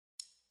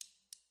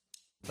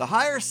The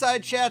Higher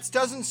Side Chats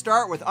doesn't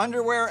start with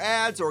underwear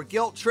ads or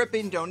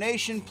guilt-tripping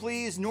donation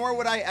pleas, nor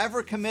would I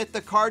ever commit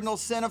the cardinal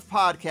sin of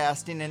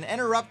podcasting and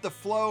interrupt the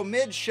flow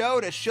mid-show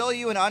to shill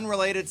you an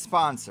unrelated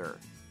sponsor.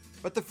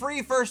 But the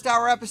free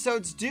first-hour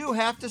episodes do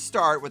have to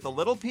start with a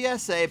little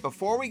PSA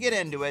before we get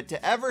into it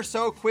to ever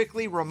so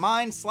quickly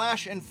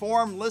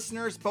remind/inform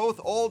listeners, both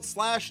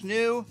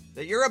old/new,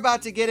 that you're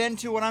about to get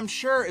into what I'm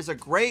sure is a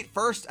great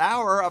first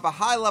hour of a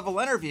high-level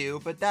interview,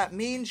 but that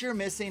means you're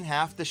missing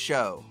half the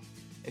show.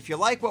 If you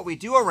like what we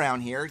do around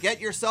here, get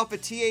yourself a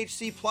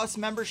THC Plus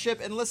membership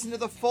and listen to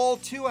the full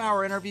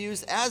 2-hour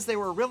interviews as they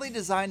were really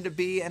designed to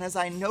be and as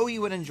I know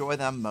you would enjoy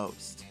them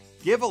most.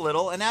 Give a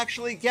little and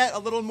actually get a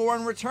little more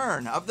in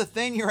return of the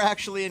thing you're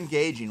actually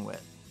engaging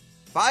with.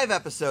 5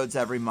 episodes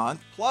every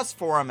month, plus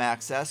forum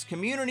access,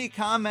 community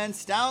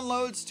comments,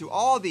 downloads to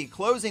all the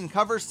closing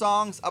cover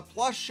songs, a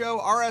plus show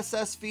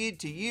RSS feed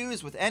to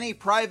use with any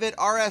private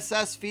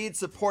RSS feed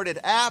supported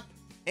app,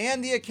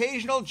 and the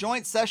occasional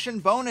joint session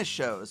bonus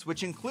shows,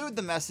 which include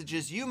the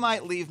messages you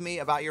might leave me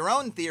about your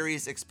own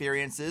theories,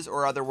 experiences,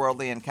 or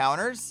otherworldly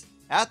encounters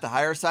at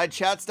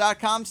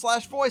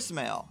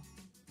thehighersidechats.com/voicemail.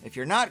 If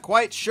you're not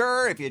quite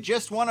sure, if you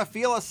just want to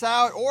feel us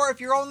out, or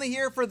if you're only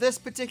here for this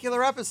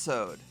particular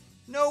episode,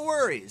 no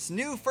worries.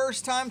 New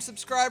first-time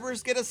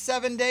subscribers get a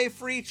 7-day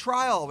free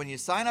trial when you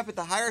sign up at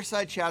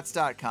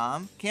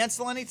thehighersidechats.com.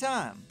 Cancel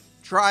anytime.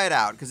 Try it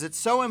out, because it's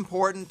so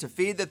important to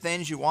feed the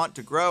things you want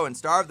to grow and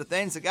starve the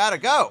things that gotta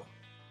go.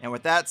 And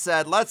with that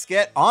said, let's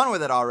get on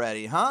with it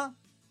already, huh?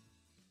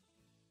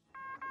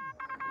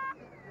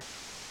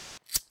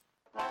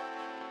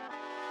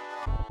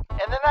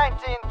 In the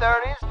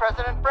 1930s,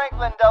 President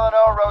Franklin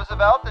Delano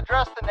Roosevelt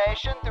addressed the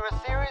nation through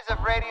a series of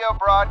radio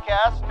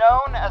broadcasts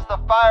known as the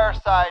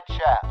Fireside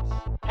Chats.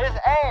 His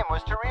aim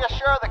was to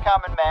reassure the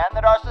common man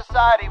that our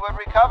society would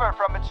recover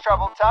from its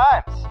troubled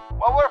times.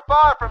 Well, we're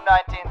far from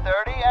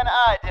 1930, and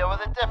I deal with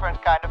a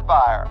different kind of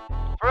fire.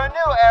 For a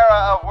new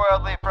era of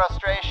worldly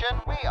frustration,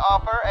 we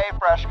offer a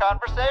fresh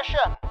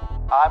conversation.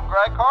 I'm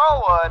Greg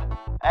Carlwood,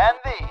 and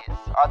these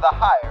are the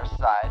Higher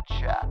Side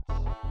Chats.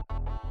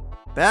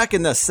 Back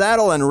in the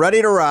saddle and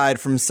ready to ride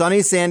from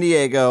sunny San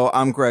Diego,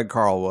 I'm Greg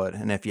Carlwood,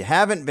 and if you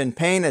haven't been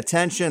paying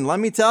attention, let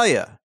me tell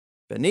you,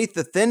 beneath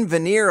the thin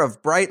veneer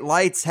of bright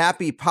lights,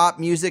 happy pop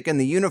music, and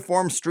the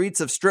uniform streets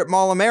of Strip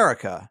Mall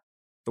America,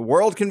 the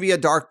world can be a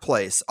dark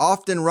place,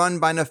 often run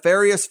by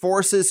nefarious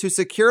forces who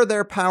secure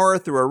their power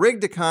through a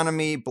rigged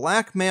economy,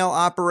 blackmail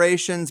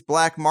operations,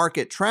 black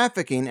market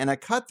trafficking, and a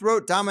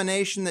cutthroat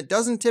domination that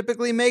doesn't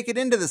typically make it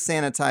into the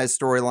sanitized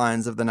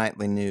storylines of the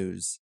nightly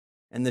news.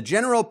 And the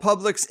general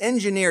public's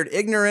engineered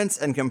ignorance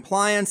and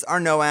compliance are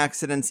no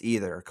accidents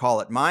either. Call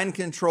it mind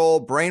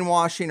control,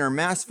 brainwashing, or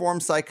mass-form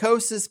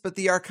psychosis, but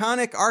the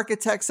archonic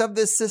architects of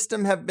this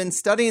system have been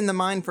studying the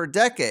mind for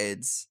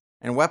decades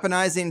and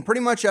weaponizing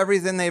pretty much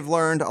everything they've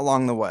learned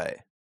along the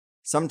way.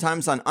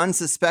 Sometimes on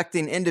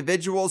unsuspecting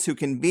individuals who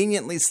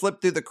conveniently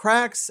slip through the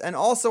cracks, and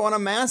also on a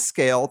mass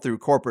scale through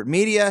corporate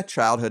media,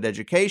 childhood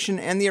education,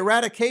 and the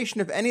eradication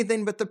of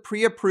anything but the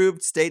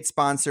pre-approved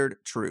state-sponsored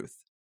truth.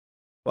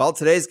 Well,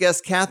 today's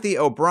guest, Cathy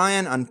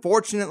O'Brien,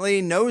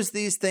 unfortunately knows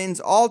these things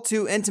all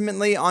too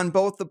intimately on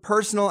both the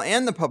personal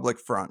and the public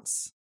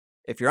fronts.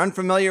 If you're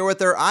unfamiliar with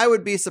her, I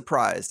would be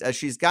surprised, as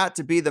she's got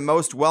to be the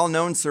most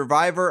well-known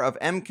survivor of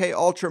MK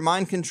Ultra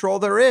mind control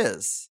there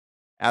is.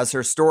 As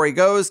her story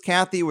goes,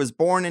 Cathy was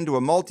born into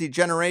a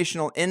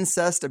multi-generational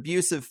incest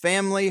abusive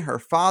family. Her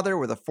father,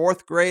 with a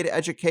 4th grade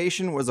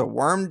education, was a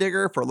worm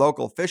digger for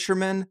local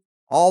fishermen,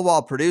 all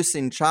while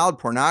producing child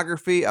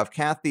pornography of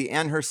Cathy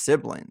and her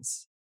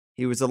siblings.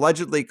 He was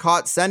allegedly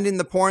caught sending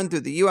the porn through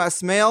the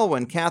U.S. mail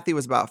when Cathy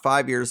was about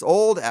 5 years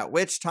old, at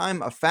which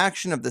time a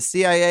faction of the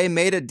CIA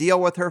made a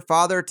deal with her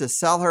father to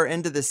sell her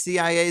into the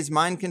CIA's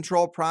mind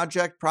control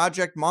project,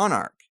 Project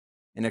Monarch,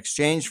 in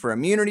exchange for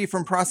immunity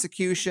from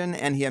prosecution,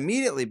 and he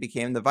immediately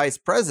became the vice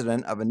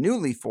president of a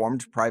newly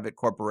formed private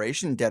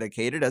corporation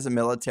dedicated as a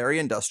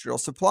military-industrial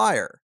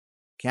supplier.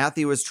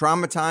 Cathy was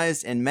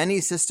traumatized in many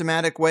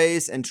systematic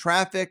ways and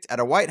trafficked at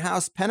a White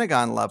House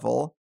Pentagon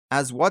level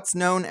as what's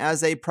known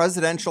as a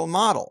presidential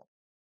model.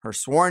 Her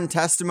sworn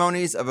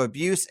testimonies of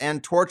abuse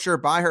and torture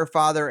by her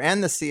father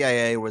and the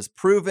CIA was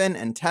proven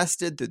and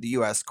tested through the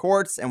U.S.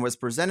 courts and was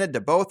presented to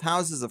both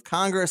houses of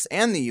Congress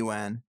and the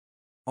UN,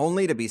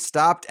 only to be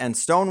stopped and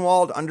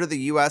stonewalled under the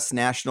U.S.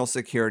 National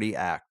Security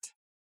Act.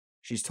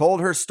 She's told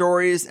her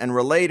stories and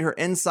relayed her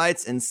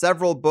insights in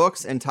several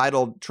books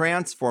entitled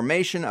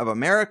Transformation of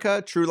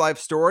America, True Life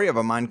Story of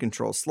a Mind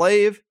Control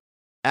Slave,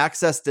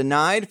 Access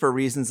Denied for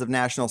Reasons of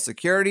National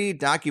Security,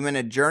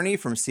 Documented Journey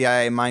from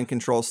CIA Mind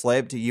Control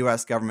Slave to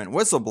U.S. Government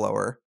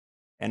Whistleblower,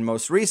 and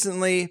most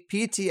recently,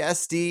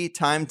 PTSD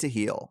Time to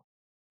Heal.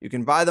 You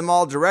can buy them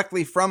all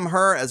directly from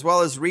her, as well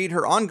as read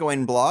her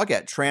ongoing blog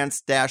at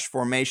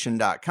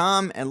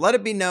trans-formation.com, and let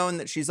it be known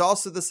that she's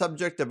also the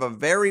subject of a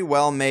very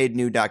well-made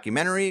new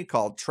documentary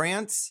called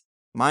Trans,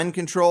 Mind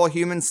Control,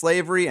 Human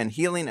Slavery, and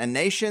Healing a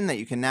Nation that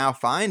you can now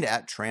find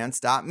at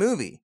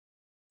trans.movie.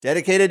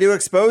 Dedicated to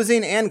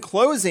exposing and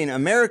closing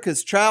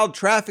America's child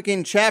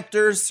trafficking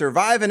chapters,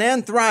 surviving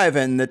and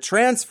thriving, the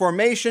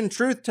transformation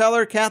truth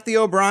teller, Cathy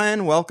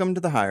O'Brien. Welcome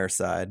to the higher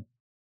side.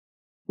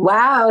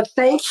 Wow,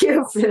 thank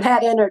you for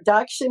that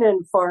introduction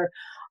and for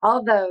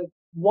all the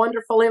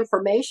wonderful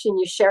information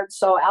you shared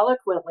so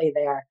eloquently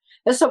there.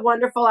 This is a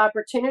wonderful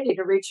opportunity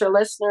to reach your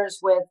listeners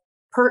with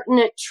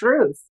pertinent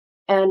truth.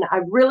 And I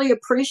really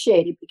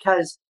appreciate it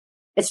because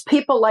it's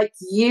people like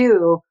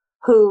you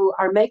who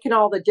are making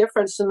all the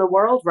difference in the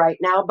world right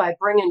now by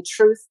bringing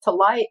truth to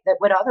light that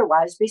would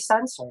otherwise be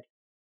censored.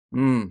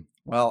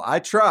 Well, I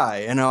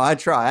try.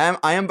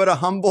 I am but a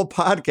humble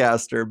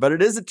podcaster, but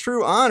it is a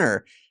true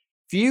honor.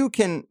 Few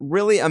can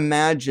really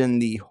imagine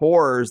the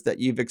horrors that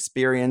you've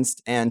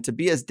experienced, and to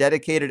be as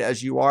dedicated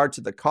as you are to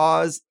the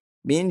cause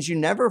means you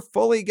never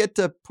fully get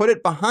to put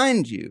it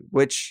behind you,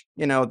 which,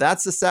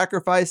 that's a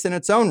sacrifice in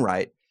its own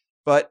right.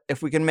 But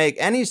if we can make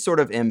any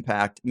sort of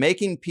impact,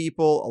 making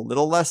people a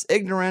little less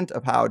ignorant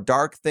of how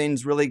dark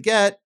things really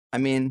get,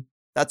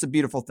 that's a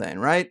beautiful thing,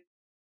 right?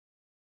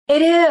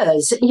 It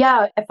is.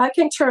 Yeah. If I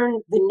can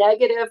turn the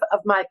negative of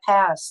my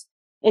past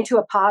into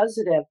a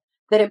positive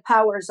that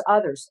empowers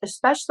others,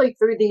 especially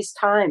through these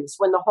times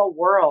when the whole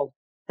world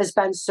has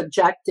been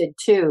subjected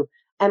to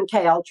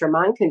MK Ultra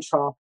mind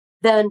control,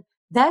 then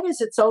that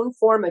is its own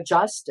form of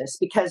justice.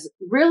 Because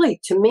really,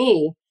 to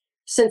me,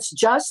 since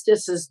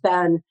justice has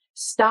been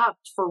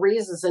stopped for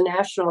reasons of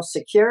national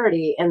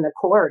security in the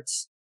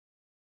courts,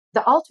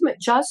 the ultimate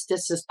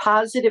justice is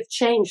positive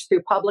change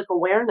through public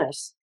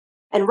awareness.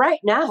 And right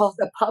now,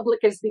 the public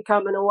is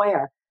becoming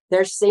aware.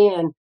 They're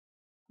seeing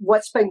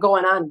what's been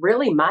going on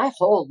really my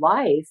whole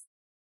life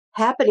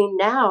happening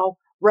now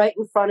right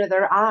in front of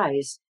their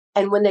eyes.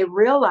 And when they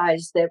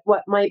realize that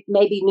what may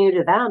be new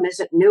to them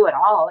isn't new at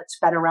all, it's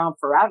been around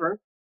forever.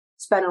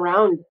 It's been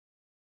around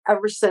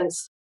ever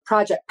since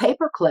Project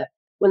Paperclip,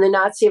 when the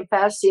Nazi and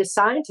fascist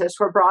scientists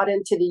were brought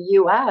into the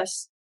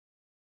U.S.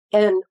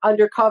 and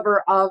under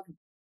cover of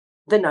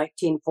the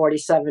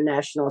 1947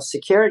 National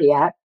Security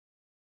Act.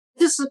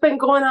 This has been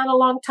going on a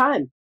long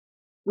time.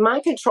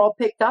 Mind control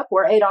picked up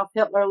where Adolf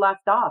Hitler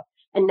left off.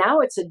 And now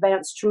it's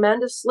advanced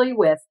tremendously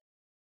with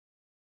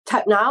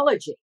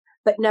technology.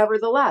 But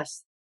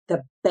nevertheless,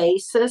 the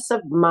basis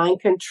of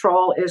mind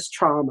control is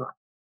trauma.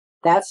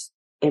 That's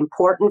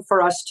important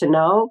for us to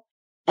know.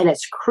 And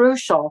it's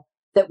crucial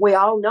that we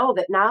all know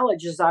that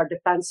knowledge is our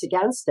defense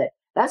against it.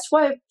 That's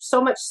why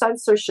so much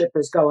censorship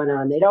is going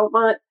on. They don't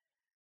want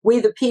we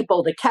the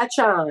people to catch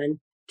on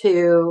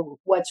to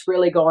what's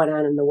really going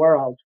on in the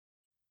world.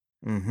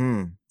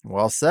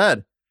 Well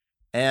said.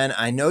 And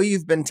I know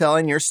you've been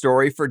telling your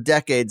story for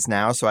decades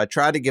now, so I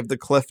try to give the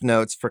cliff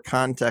notes for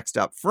context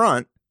up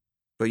front.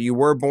 But you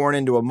were born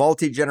into a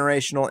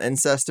multi-generational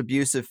incest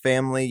abusive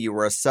family. You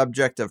were a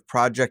subject of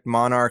Project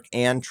Monarch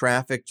and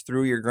trafficked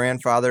through your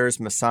grandfather's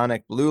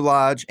Masonic Blue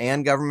Lodge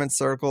and government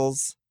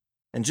circles.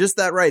 And just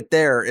that right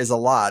there is a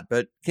lot.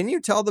 But can you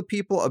tell the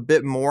people a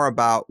bit more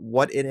about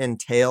what it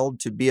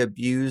entailed to be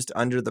abused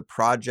under the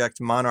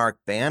Project Monarch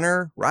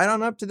banner, right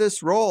on up to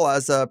this role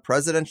as a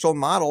presidential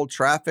model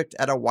trafficked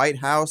at a White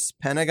House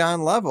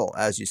Pentagon level,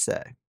 as you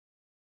say?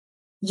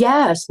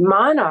 Yes,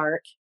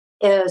 Monarch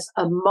is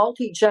a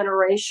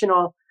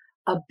multi-generational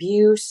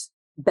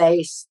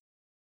abuse-based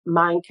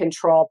mind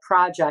control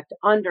project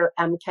under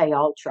MK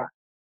Ultra,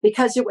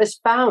 because it was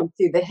found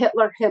through the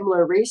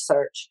Hitler-Himmler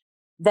research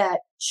that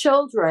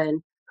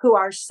children who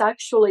are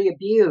sexually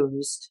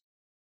abused,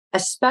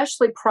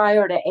 especially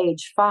prior to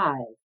age 5,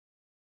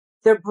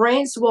 their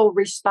brains will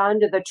respond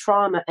to the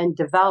trauma and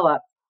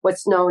develop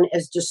what's known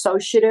as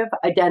dissociative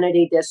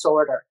identity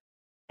disorder.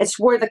 It's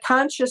where the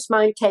conscious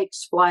mind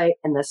takes flight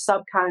and the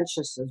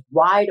subconscious is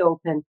wide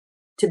open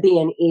to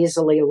being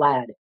easily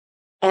led.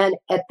 And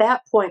at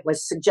that point, with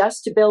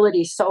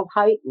suggestibility so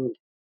heightened,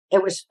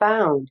 it was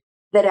found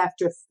that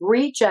after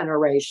 3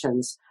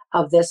 generations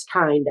of this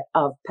kind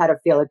of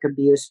pedophilic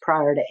abuse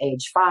prior to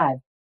age 5,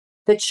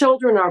 the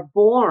children are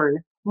born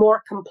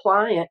more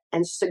compliant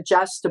and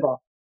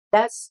suggestible.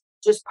 That's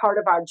just part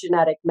of our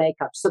genetic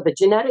makeup. So the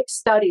genetic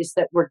studies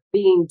that were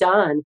being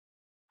done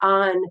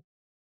on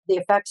the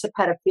effects of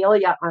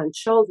pedophilia on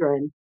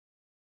children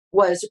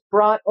was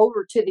brought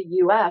over to the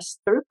U.S.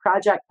 through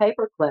Project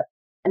Paperclip.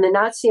 And the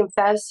Nazi and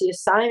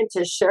fascist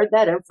scientists shared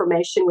that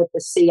information with the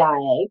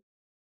CIA.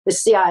 The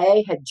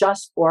CIA had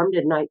just formed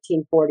in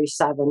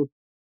 1947,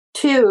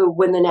 too,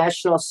 when the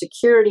National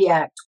Security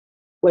Act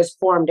was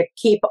formed to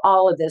keep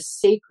all of this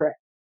secret.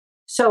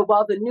 So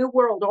while the New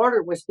World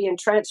Order was being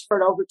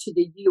transferred over to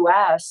the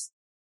U.S.,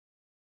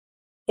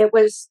 it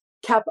was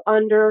kept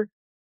under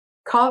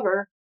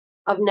cover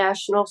of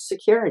national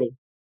security.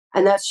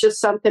 And that's just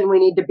something we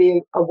need to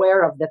be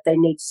aware of, that they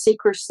need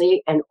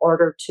secrecy in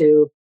order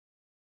to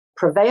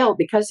prevail.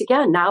 Because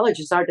again, knowledge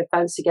is our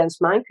defense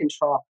against mind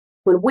control.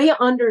 When we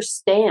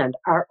understand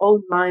our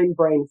own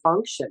mind-brain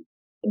function,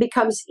 it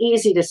becomes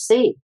easy to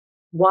see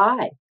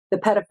why the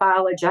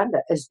pedophile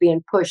agenda is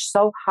being pushed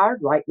so hard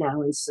right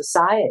now in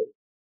society,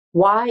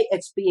 why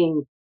it's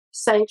being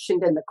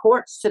sanctioned in the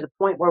courts to the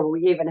point where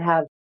we even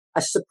have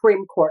a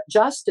Supreme Court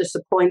justice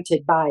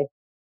appointed by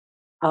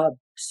a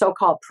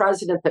so-called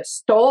president that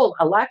stole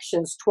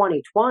elections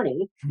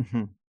 2020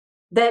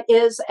 that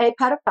is a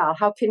pedophile.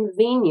 How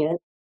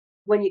convenient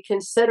when you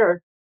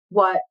consider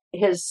what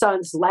his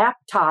son's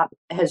laptop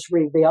has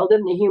revealed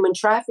in the human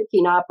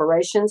trafficking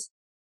operations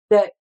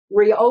that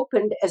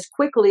reopened as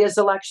quickly as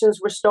elections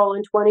were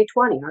stolen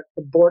 2020.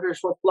 The borders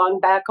were flung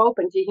back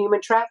open to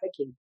human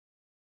trafficking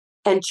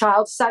and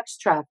child sex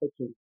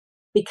trafficking,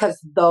 because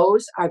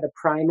those are the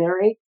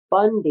primary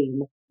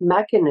funding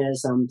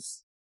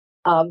mechanisms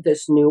of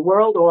this New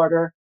World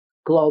Order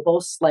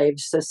global slave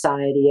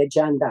society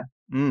agenda.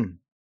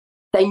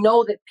 They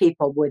know that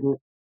people wouldn't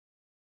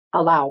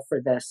allow for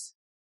this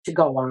to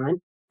go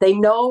on. They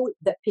know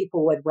that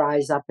people would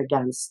rise up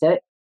against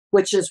it,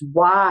 which is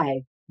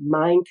why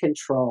mind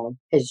control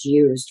is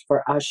used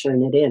for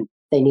ushering it in.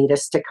 They need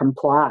us to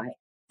comply.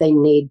 They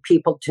need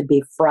people to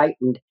be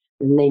frightened,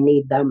 and they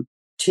need them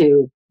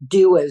to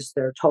do as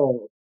they're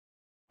told.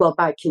 Well,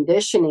 by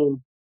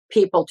conditioning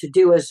people to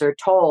do as they're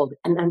told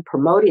and then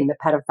promoting the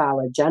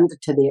pedophile agenda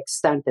to the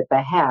extent that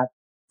they have,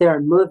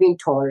 they're moving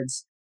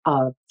towards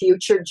a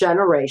future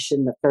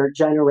generation, the third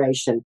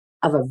generation,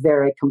 of a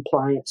very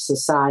compliant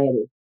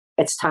society.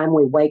 It's time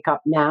we wake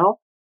up now,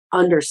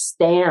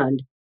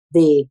 understand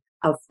the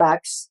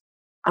effects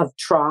of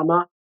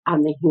trauma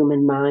on the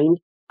human mind,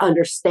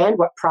 understand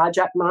what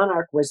Project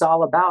Monarch was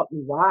all about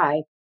and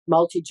why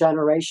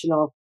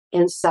multi-generational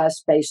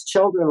incest-based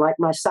children like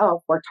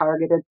myself were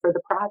targeted for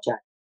the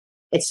project.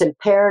 It's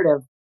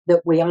imperative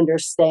that we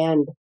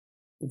understand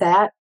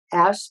that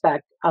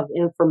aspect of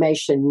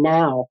information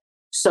now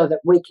so that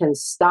we can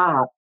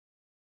stop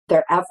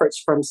their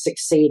efforts from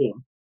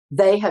succeeding.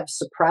 They have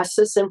suppressed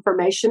this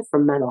information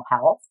from mental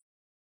health.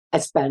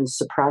 It's been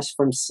suppressed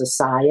from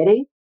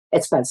society.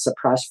 It's been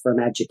suppressed from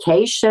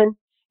education.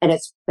 And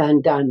it's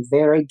been done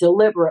very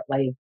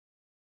deliberately,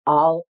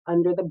 all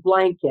under the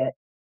blanket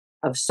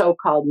of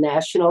so-called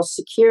national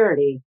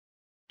security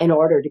in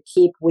order to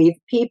keep we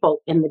people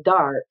in the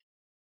dark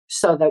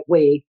so that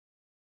we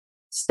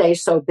stay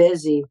so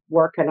busy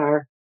working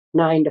our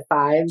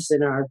 9-to-5s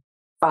and our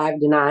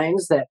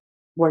 5-to-9s that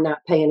we're not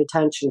paying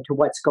attention to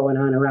what's going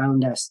on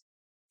around us.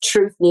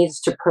 Truth needs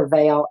to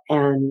prevail,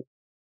 and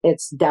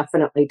it's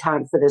definitely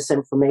time for this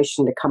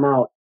information to come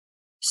out.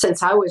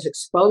 Since I was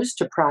exposed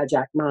to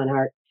Project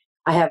Monarch,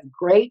 I have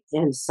great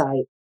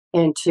insight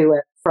into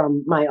it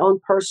from my own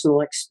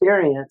personal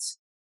experience,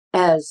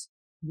 as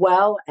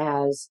well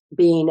as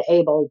being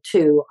able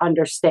to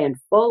understand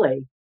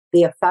fully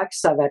the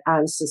effects of it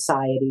on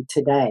society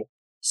today.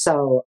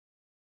 So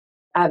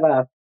I have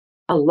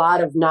a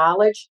lot of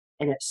knowledge,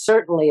 and it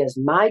certainly is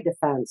my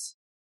defense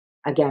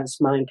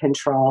against mind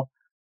control.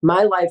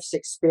 My life's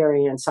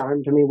experience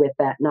armed me with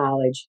that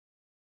knowledge.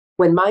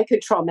 When mind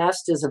control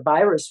masked as a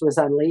virus was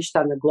unleashed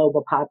on the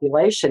global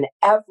population,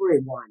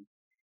 everyone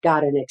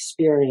got an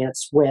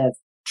experience with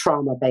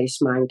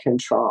trauma-based mind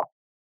control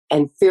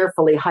and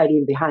fearfully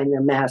hiding behind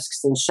their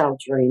masks and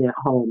sheltering at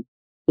home,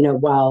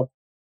 while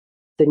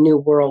the New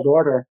World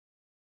Order,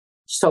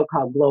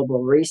 so-called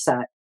global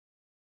reset,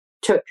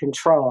 took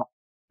control.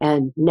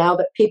 And now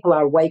that people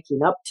are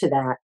waking up to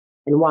that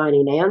and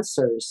wanting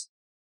answers,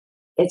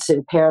 it's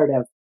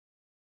imperative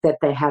that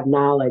they have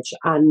knowledge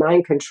on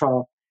mind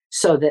control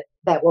so that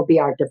that will be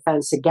our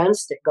defense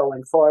against it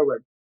going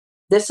forward.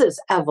 This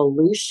is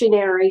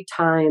evolutionary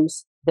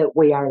times that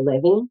we are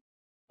living.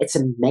 It's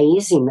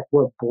amazing that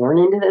we're born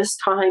into this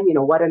time.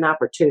 What an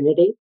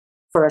opportunity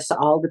for us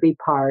all to be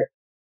part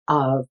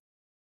of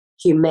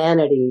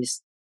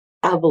humanity's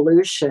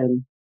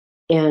evolution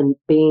in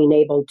being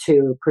able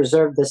to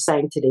preserve the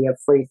sanctity of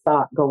free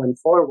thought going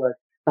forward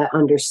by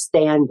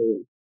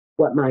understanding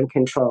what mind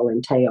control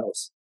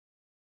entails.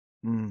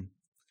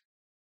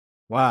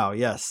 Wow,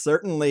 yes,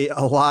 certainly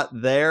a lot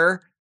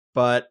there.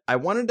 But I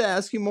wanted to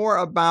ask you more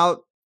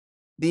about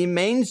the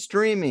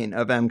mainstreaming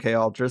of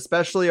MKUltra,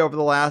 especially over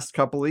the last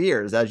couple of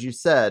years. As you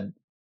said,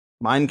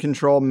 mind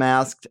control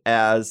masked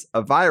as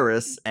a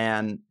virus,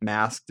 and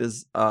masked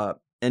is an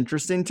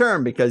interesting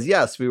term because,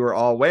 yes, we were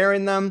all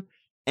wearing them.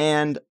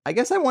 And I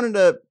guess I wanted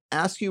to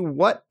ask you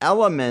what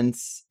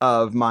elements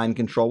of mind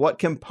control, what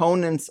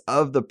components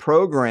of the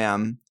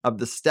program, of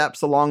the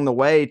steps along the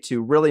way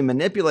to really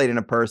manipulating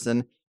a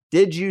person,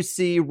 did you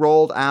see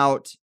rolled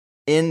out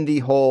in the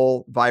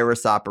whole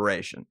virus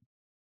operation?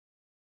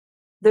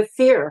 The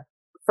fear,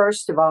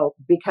 first of all,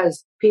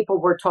 because people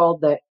were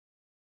told that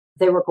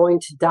they were going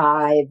to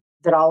die,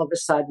 that all of a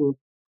sudden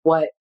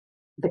what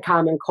the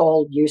common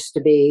cold used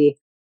to be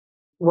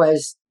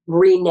was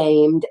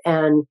renamed,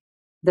 and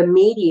the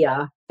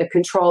media, the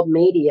controlled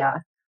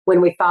media,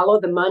 when we follow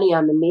the money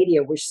on the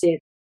media, we see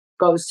it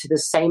goes to the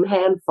same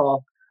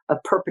handful of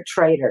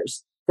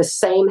perpetrators, the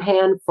same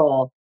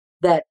handful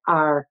that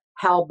are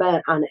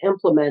hell-bent on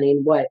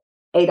implementing what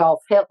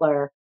Adolf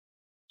Hitler,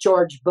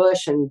 George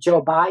Bush, and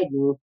Joe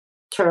Biden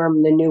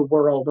term the New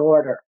World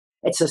Order.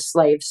 It's a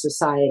slave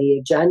society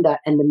agenda,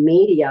 and the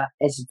media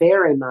is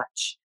very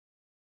much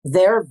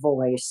their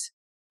voice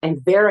and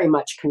very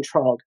much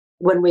controlled.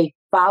 When we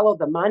follow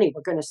the money,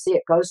 we're going to see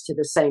it goes to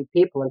the same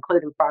people,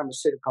 including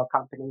pharmaceutical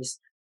companies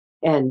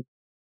and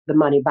the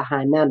money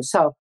behind them.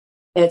 So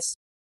it's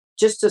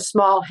just a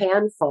small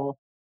handful.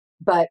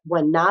 But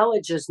when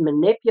knowledge is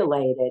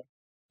manipulated,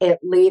 it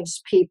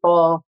leaves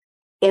people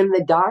in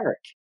the dark.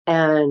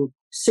 And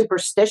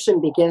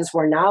superstition begins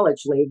where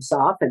knowledge leaves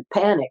off, and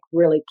panic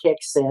really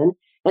kicks in.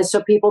 And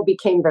so people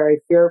became very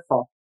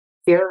fearful.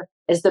 Fear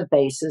is the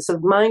basis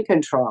of mind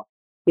control,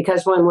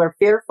 because when we're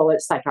fearful,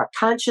 it's like our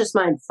conscious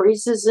mind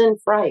freezes in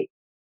fright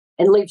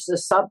and leaves the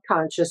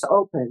subconscious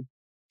open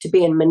to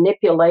being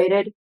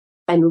manipulated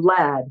and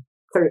led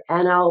through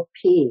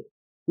NLP,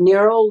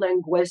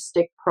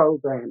 neuro-linguistic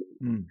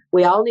programming.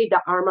 We all need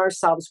to arm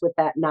ourselves with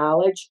that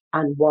knowledge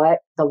on what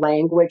the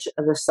language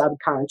of the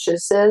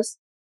subconscious is,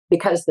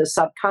 because the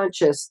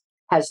subconscious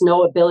has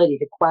no ability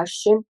to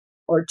question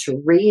or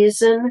to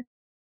reason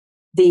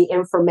the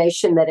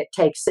information that it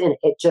takes in.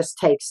 It just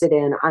takes it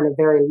in on a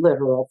very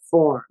literal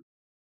form.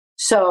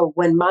 So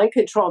when mind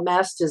control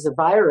masked as a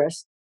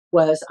virus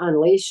was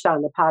unleashed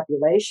on the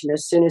population,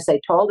 as soon as they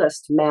told us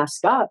to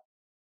mask up,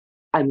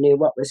 I knew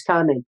what was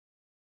coming.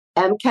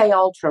 MK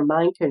Ultra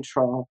mind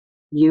control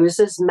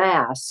uses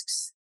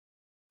masks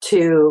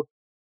to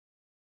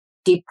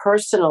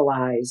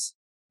depersonalize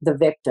the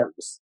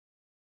victims.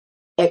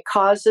 It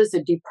causes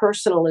a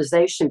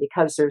depersonalization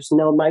because there's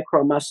no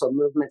micro muscle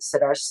movements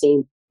that are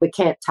seen. We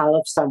can't tell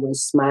if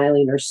someone's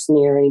smiling or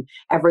sneering.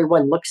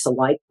 Everyone looks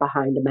alike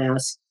behind a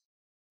mask,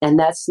 and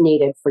that's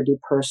needed for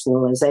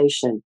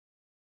depersonalization.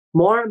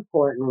 More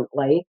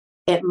importantly,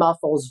 it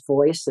muffles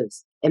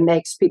voices. It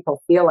makes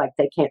people feel like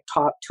they can't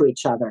talk to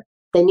each other.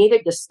 They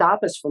needed to stop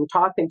us from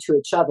talking to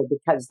each other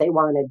because they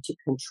wanted to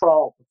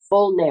control the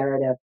full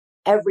narrative,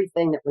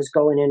 everything that was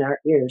going in our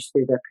ears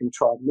through their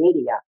controlled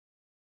media.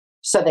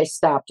 So they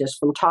stopped us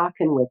from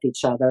talking with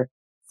each other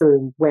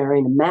through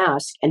wearing a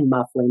mask and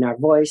muffling our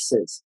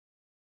voices.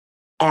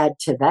 Add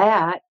to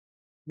that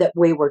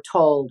we were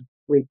told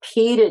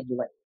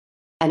repeatedly,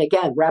 and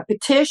again,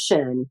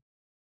 repetition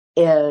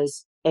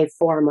is a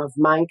form of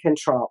mind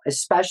control,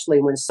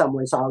 especially when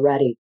someone's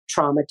already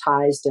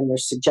traumatized and their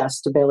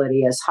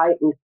suggestibility is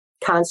heightened.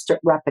 Constant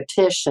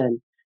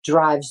repetition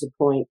drives the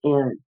point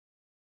in.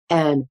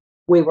 And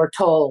we were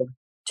told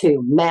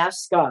to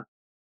mask up,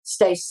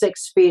 stay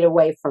 6 feet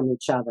away from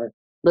each other.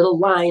 Little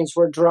lines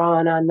were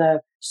drawn on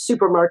the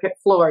supermarket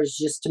floors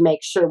just to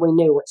make sure we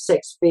knew what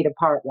 6 feet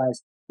apart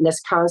was. And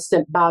this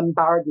constant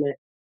bombardment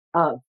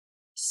of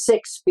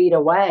 6 feet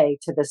away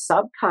to the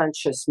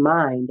subconscious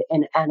mind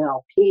in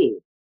NLP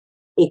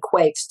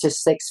equates to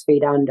 6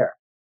 feet under.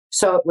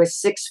 So it was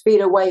 6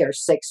 feet away or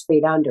 6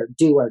 feet under,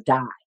 do or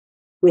die.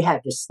 We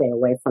had to stay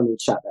away from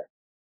each other.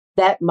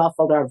 That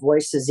muffled our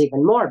voices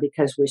even more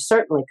because we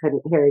certainly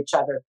couldn't hear each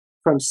other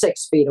from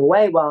 6 feet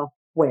away while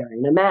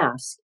wearing a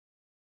mask.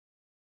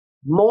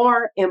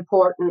 More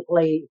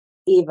importantly,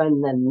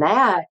 even than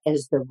that,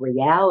 is the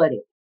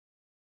reality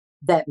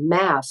that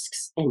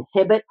masks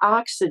inhibit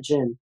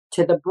oxygen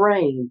to the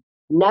brain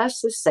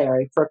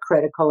necessary for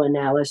critical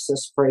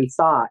analysis-free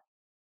thought.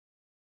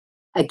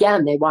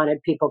 Again, they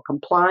wanted people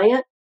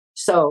compliant,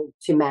 so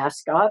to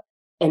mask up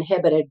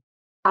inhibited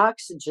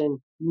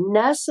oxygen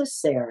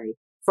necessary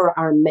for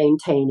our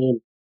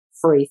maintaining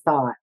free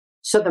thought.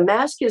 So the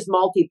mask is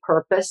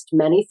multi-purposed,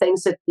 many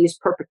things that these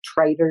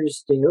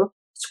perpetrators do.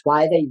 It's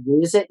why they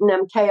use it in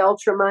MK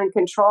Ultra mind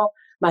control.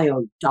 My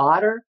own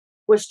daughter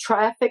was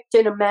trafficked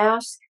in a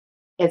mask.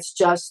 It's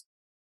just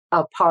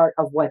a part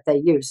of what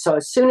they use. So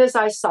as soon as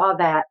I saw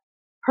that,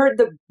 heard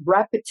the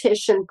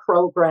repetition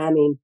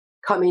programming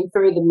coming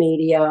through the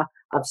media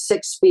of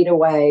 6 feet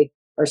away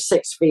or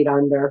 6 feet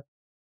under,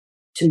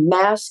 to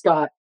mask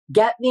up,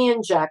 get the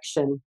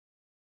injection,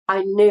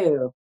 I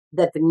knew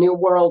that the New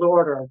World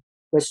Order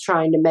was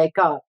trying to make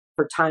up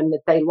for time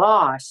that they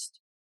lost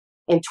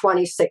in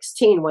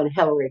 2016 when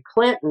Hillary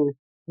Clinton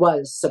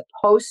was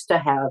supposed to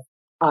have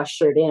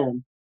ushered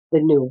in the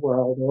New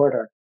World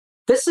Order.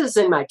 This is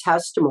in my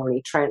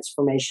testimony,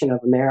 Transformation of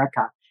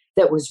America,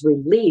 that was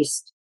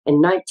released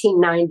in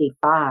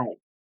 1995.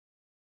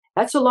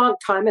 That's a long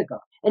time ago.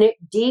 And it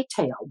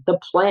detailed the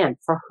plan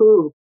for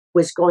who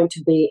was going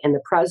to be in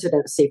the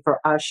presidency for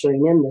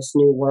ushering in this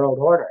New World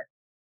Order.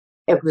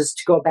 It was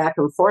to go back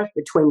and forth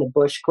between the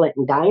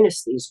Bush-Clinton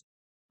dynasties,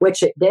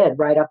 which it did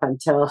right up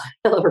until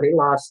Hillary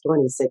lost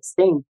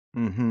 2016.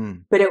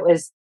 But it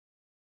was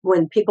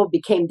when people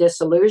became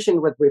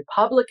disillusioned with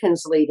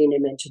Republicans leading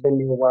him into the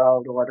New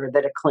World Order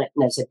that a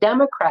Clinton as a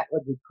Democrat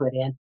would be put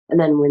in. And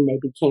then when they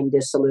became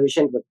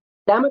disillusioned with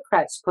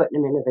Democrats putting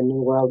him into the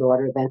New World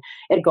Order, then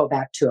it'd go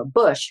back to a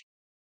Bush.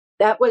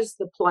 That was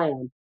the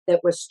plan that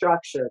was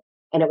structured.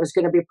 And it was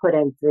going to be put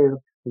in through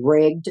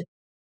rigged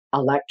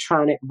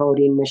electronic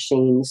voting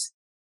machines,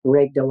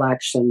 rigged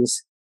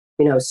elections.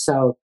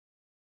 So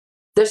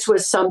this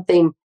was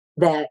something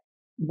that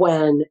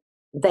when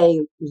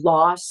they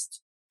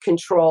lost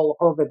control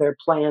over their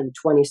plan in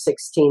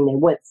 2016, they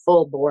went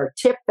full bore,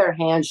 tipped their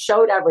hands,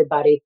 showed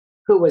everybody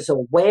who was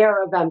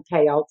aware of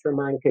MK Ultra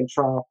mind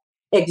control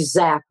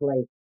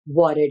exactly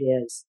what it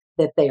is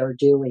that they are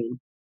doing.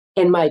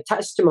 In my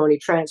testimony,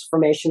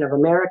 Transformation of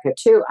America,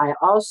 too, I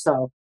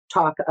also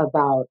talk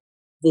about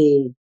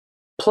the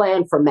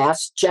plan for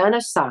mass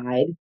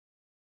genocide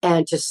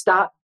and to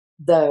stop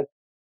the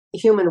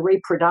human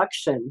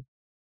reproduction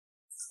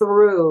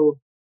through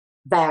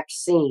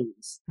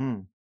vaccines.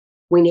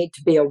 We need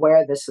to be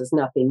aware this is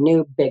nothing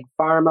new. Big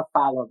pharma,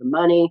 follow the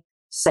money,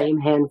 same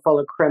handful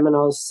of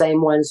criminals,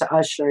 same ones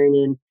ushering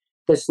in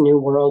this new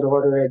world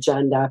order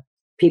agenda.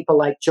 People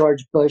like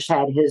George Bush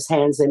had his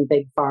hands in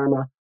big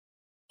pharma.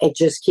 It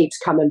just keeps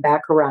coming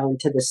back around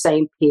to the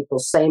same people,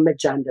 same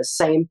agenda,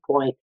 same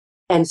point,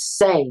 and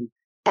same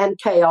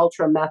MK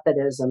Ultra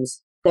methodisms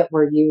that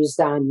were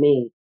used on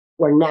me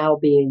were now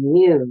being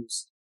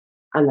used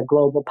on the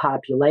global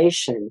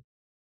population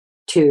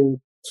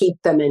to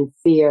keep them in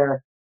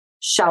fear,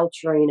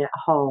 sheltering at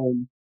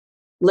home,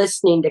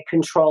 listening to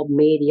controlled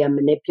media,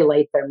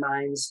 manipulate their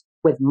minds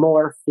with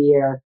more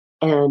fear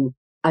and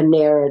a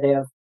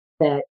narrative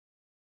that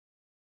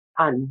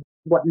on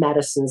what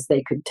medicines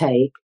they could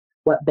take,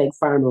 what Big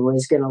Pharma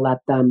was going to let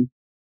them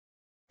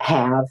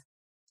have.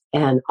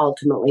 And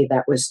ultimately,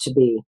 that was to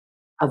be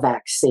a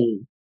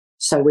vaccine.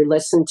 So we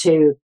listened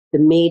to the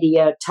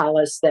media tell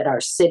us that our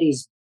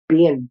cities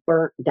being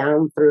burnt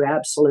down through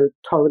absolute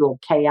total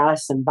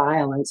chaos and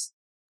violence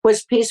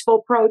was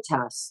peaceful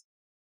protests.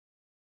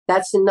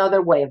 That's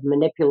another way of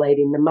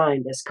manipulating the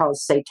mind. It's called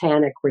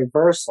satanic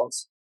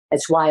reversals.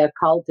 It's why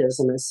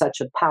occultism is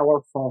such a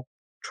powerful,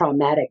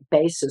 traumatic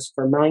basis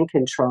for mind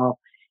control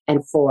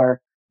and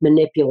for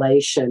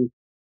manipulation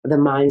of the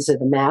minds of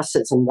the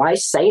masses, and why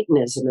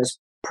Satanism is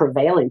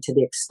prevailing to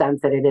the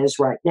extent that it is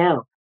right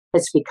now.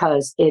 It's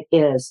because it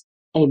is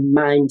a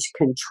mind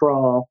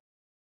control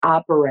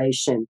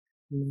operation,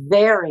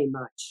 very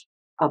much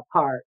a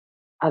part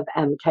of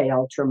MK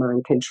Ultra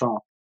mind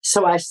control.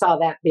 So I saw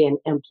that being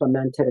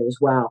implemented as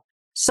well.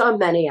 So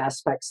many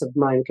aspects of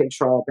mind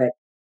control, but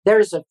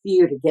there's a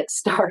few to get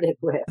started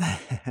with.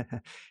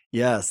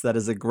 Yes, that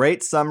is a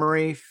great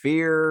summary.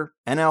 Fear,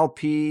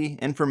 NLP,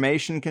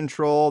 information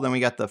control. Then we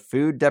got the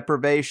food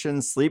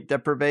deprivation, sleep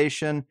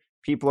deprivation.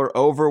 People are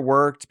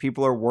overworked.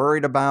 People are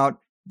worried about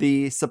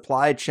the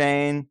supply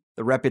chain,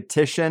 the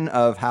repetition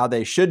of how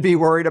they should be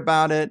worried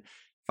about it,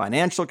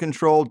 financial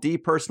control,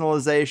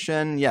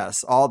 depersonalization.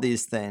 Yes, all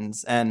these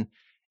things. And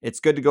it's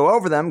good to go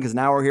over them because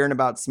now we're hearing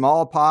about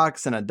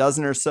smallpox and a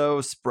dozen or so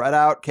spread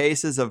out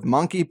cases of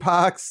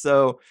monkeypox.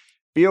 So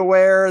be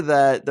aware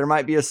that there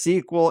might be a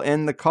sequel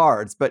in the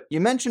cards. But you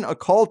mentioned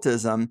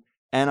occultism,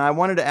 and I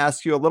wanted to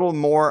ask you a little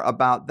more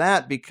about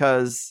that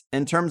because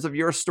in terms of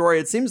your story,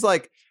 it seems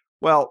like,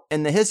 well,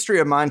 in the history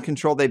of mind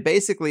control, they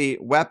basically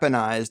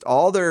weaponized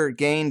all their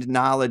gained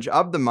knowledge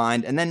of the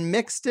mind and then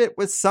mixed it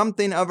with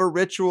something of a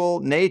ritual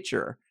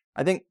nature.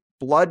 I think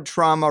blood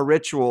trauma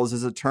rituals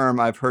is a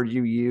term I've heard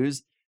you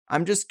use.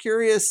 I'm just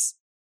curious,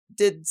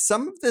 did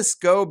some of this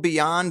go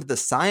beyond the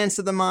science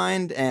of the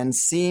mind and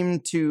seem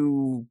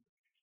to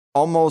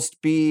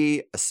almost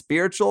be a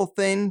spiritual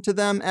thing to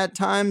them at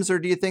times? Or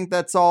do you think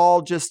that's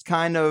all just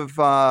kind of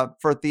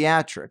for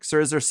theatrics? Or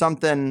is there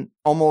something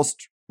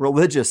almost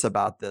religious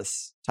about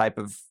this type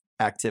of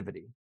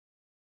activity?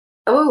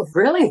 Oh,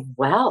 really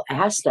well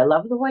asked. I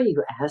love the way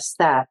you asked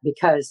that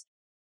because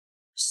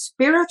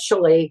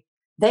spiritually,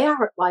 they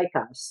aren't like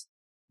us.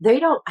 They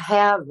don't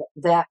have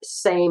that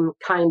same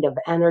kind of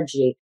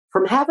energy.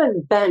 From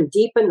having been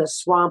deep in the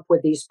swamp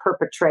with these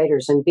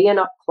perpetrators and being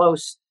up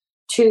close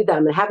to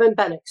them and having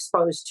been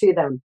exposed to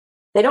them,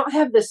 they don't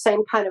have the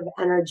same kind of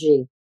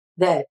energy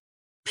that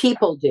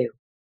people do.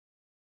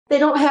 They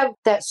don't have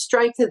that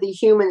strength of the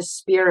human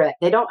spirit.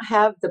 They don't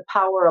have the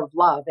power of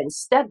love.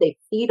 Instead, they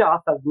feed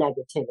off of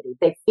negativity.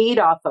 They feed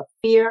off of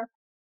fear.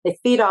 They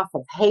feed off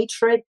of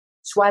hatred.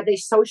 It's why they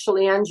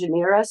socially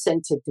engineer us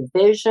into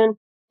division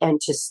and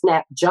to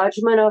snap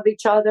judgment of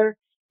each other,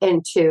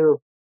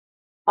 into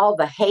all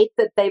the hate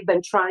that they've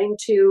been trying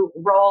to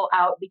roll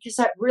out, because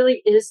that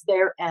really is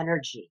their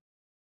energy.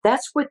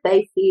 That's what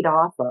they feed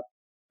off of.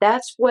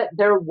 That's what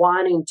they're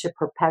wanting to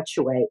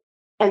perpetuate.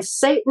 And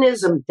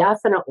Satanism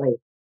definitely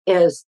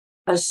is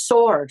a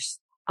source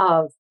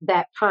of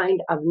that kind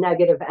of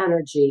negative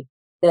energy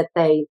that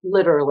they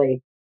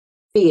literally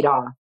feed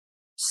off.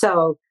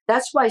 So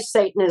that's why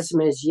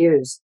Satanism is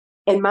used.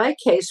 In my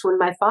case, when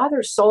my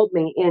father sold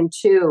me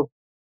into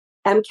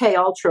MK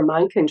Ultra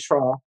mind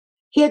control,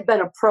 he had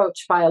been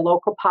approached by a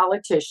local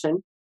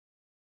politician,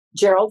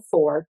 Gerald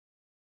Ford,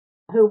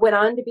 who went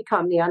on to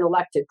become the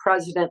unelected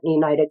president of the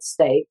United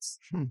States.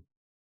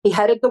 He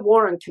headed the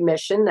Warren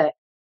Commission that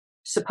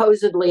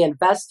supposedly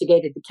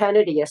investigated the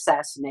Kennedy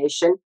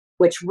assassination,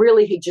 which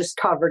really he just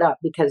covered up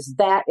because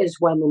that is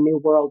when the New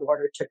World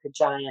Order took a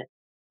giant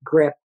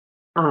grip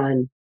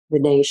on the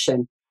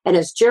nation. And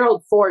as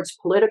Gerald Ford's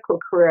political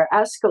career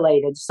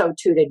escalated, so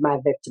too did my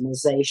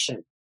victimization.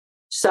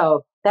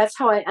 So that's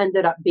how I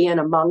ended up being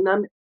among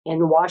them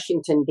in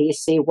Washington,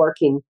 D.C.,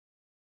 working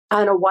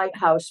on a White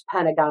House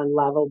Pentagon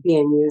level,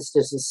 being used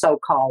as a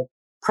so-called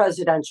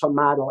presidential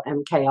model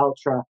MK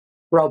Ultra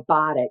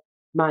robotic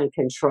mind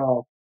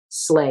control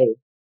slave.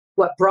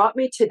 What brought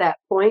me to that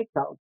point,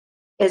 though,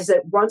 is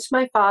that once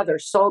my father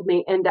sold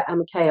me into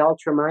MK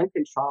Ultra mind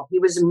control, he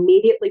was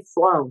immediately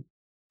flown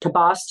to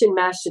Boston,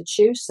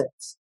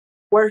 Massachusetts,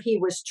 where he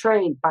was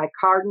trained by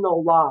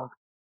Cardinal Law.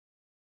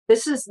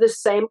 This is the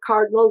same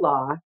Cardinal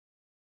Law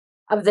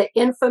of the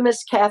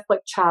infamous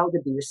Catholic child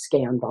abuse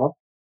scandal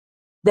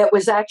that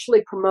was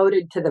actually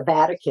promoted to the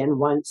Vatican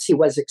once he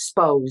was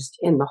exposed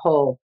in the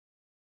whole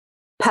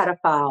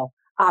pedophile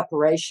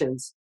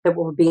operations that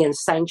were being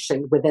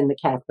sanctioned within the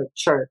Catholic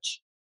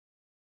Church.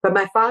 But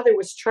my father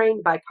was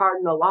trained by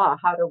Cardinal Law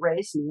how to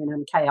raise me in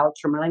MK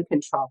Ultra mind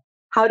control,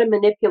 how to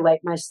manipulate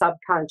my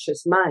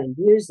subconscious mind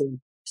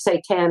using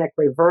satanic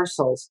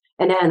reversals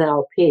and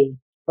NLP,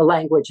 the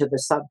language of the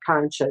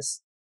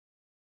subconscious.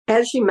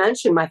 As you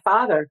mentioned, my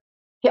father,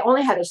 he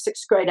only had a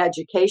 6th grade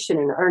education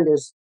and earned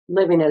his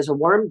living as a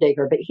worm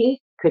digger, but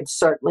he could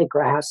certainly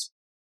grasp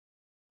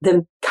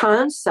the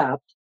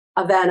concept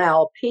of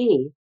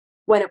NLP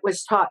when it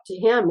was taught to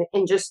him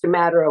in just a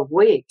matter of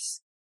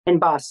weeks in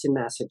Boston,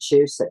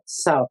 Massachusetts.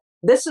 So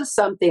this is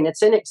something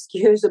that's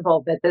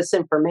inexcusable that this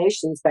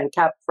information has been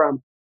kept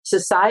from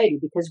society,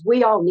 because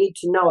we all need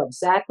to know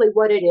exactly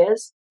what it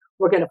is.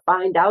 We're going to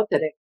find out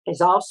that it is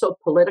also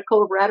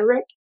political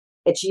rhetoric.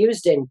 It's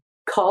used in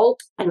cult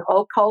and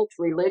occult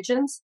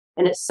religions,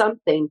 and it's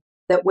something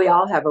that we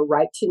all have a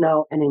right to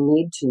know and a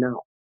need to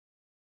know.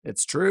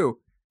 It's true.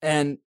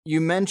 And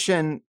you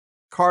mentioned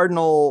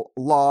Cardinal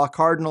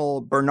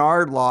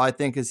Bernard Law, I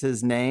think is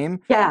his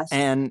name. Yes.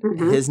 And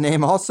his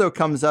name also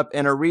comes up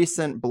in a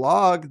recent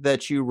blog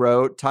that you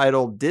wrote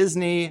titled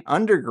Disney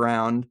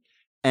Underground.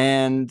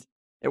 And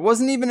it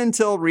wasn't even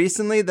until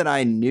recently that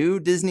I knew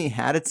Disney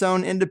had its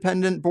own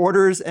independent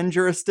borders and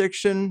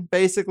jurisdiction,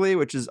 basically,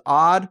 which is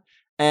odd.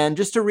 And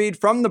just to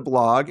read from the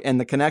blog and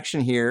the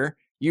connection here,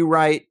 you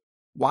write,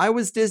 "Why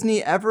was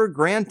Disney ever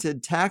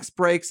granted tax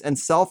breaks and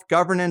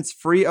self-governance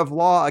free of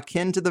law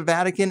akin to the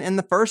Vatican in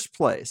the first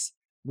place?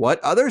 What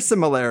other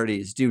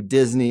similarities do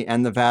Disney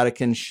and the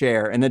Vatican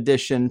share in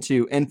addition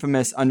to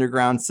infamous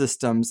underground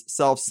systems,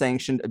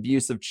 self-sanctioned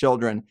abuse of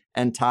children,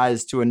 and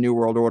ties to a New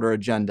World Order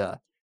agenda?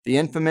 The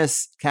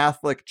infamous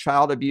Catholic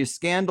child abuse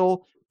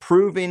scandal,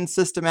 proving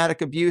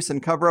systematic abuse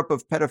and cover-up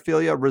of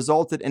pedophilia,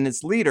 resulted in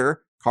its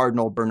leader,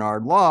 Cardinal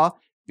Bernard Law,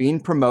 being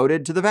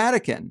promoted to the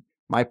Vatican.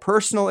 My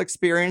personal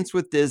experience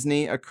with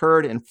Disney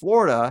occurred in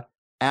Florida,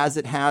 as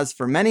it has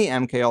for many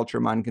MK Ultra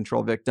mind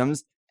control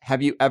victims.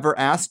 Have you ever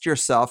asked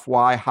yourself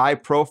why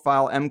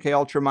high-profile MK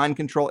Ultra mind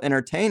control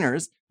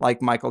entertainers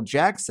like Michael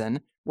Jackson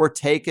were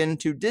taken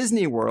to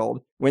Disney World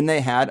when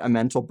they had a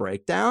mental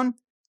breakdown?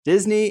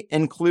 Disney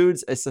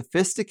includes a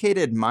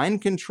sophisticated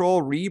mind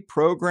control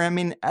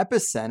reprogramming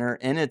epicenter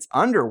in its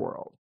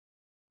underworld."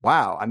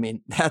 Wow, I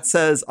mean, that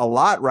says a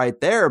lot right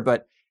there,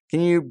 but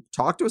can you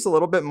talk to us a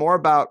little bit more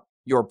about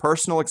your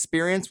personal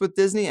experience with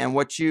Disney and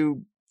what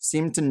you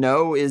seem to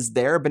know is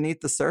there beneath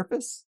the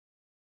surface?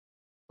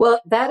 Well,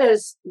 that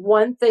is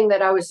one thing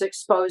that I was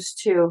exposed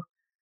to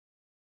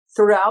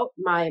throughout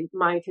my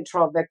mind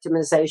control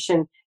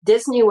victimization.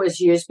 Disney was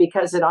used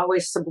because it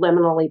always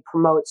subliminally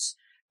promotes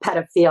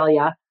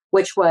pedophilia,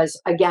 which was,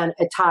 again,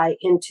 a tie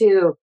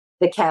into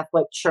the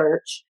Catholic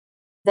Church.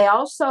 They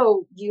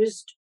also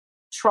used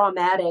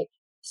traumatic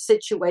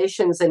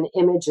situations and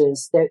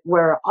images that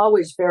were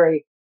always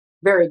very,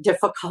 very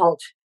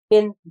difficult.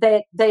 In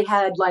they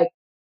had like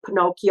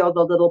Pinocchio,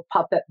 the little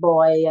puppet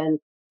boy, and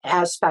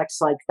aspects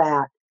like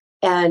that.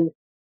 And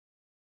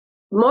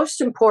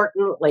most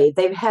importantly,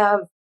 they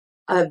have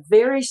a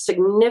very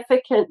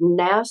significant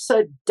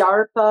NASA,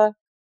 DARPA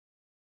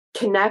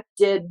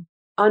connected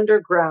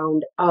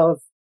underground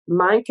of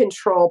mind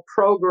control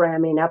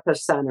programming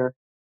epicenter.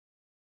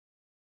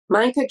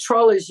 Mind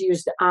control is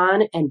used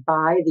on and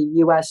by the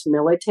U.S.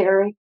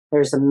 military.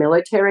 There's a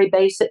military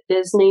base at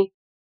Disney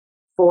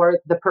for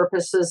the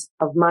purposes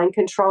of mind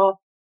control.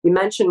 You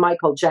mentioned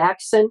Michael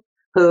Jackson,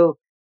 who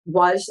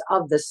was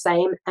of the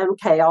same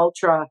MK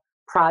Ultra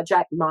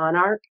Project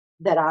Monarch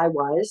that I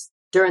was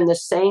during the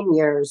same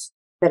years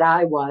that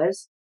I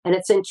was. And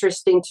it's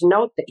interesting to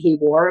note that he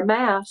wore a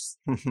mask.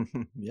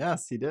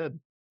 Yes, he did.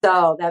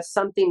 So that's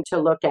something to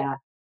look at.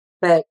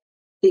 But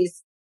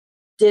these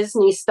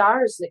Disney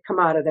stars that come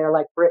out of there,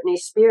 like Britney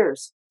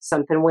Spears,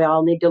 something we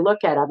all need to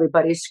look at.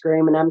 Everybody's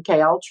screaming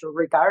MK Ultra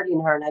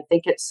regarding her, and I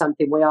think it's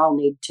something we all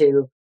need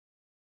to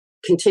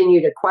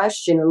continue to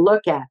question and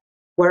look at.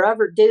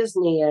 Wherever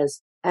Disney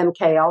is,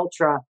 MK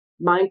Ultra,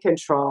 mind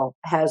control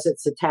has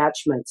its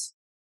attachments.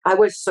 I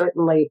was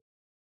certainly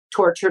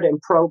tortured and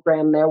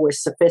programmed there with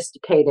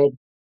sophisticated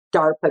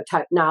DARPA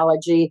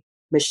technology,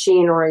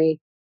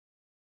 machinery,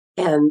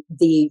 and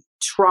the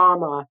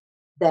trauma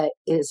that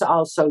is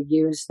also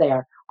used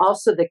there.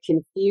 Also, the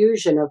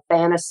confusion of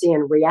fantasy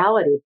and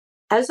reality.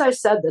 As I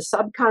said, the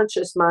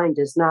subconscious mind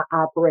does not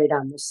operate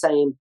on the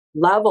same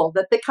level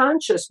that the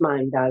conscious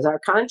mind does. Our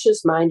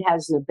conscious mind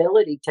has an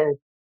ability to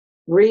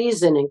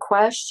reason and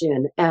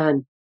question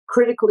and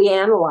critically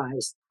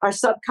analyze. Our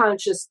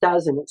subconscious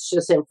doesn't. It's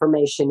just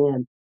information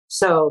in.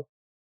 So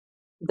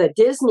the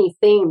Disney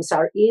themes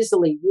are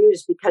easily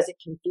used because it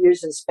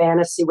confuses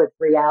fantasy with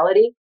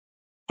reality.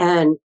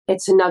 And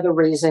it's another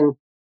reason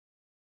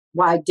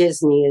why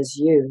Disney is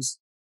used.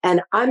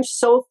 And I'm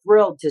so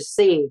thrilled to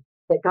see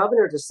that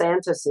Governor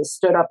DeSantis has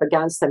stood up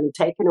against them and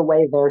taken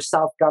away their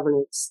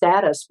self-governance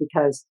status,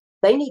 because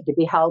they need to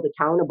be held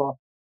accountable.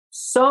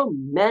 So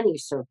many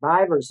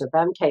survivors of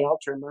MK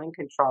Ultra mind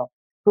control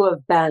who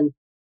have been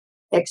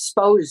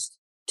exposed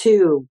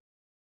to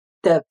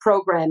the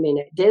programming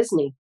at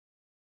Disney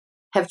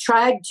have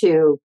tried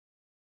to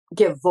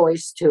give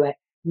voice to it.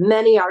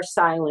 Many are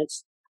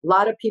silenced. A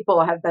lot of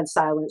people have been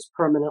silenced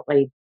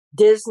permanently.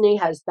 Disney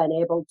has been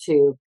able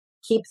to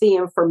keep the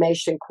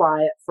information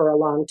quiet for a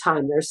long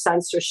time. Their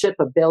censorship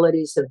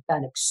abilities have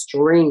been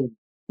extreme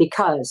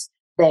because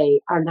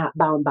they are not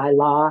bound by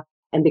law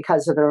and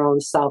because of their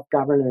own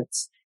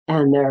self-governance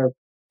and their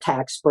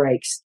tax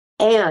breaks,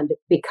 and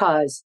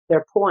because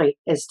their point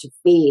is to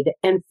feed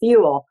and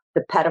fuel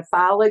the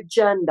pedophile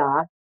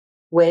agenda,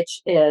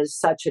 which is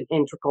such an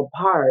integral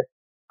part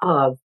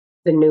of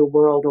the New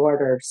World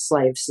Order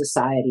slave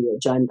society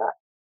agenda.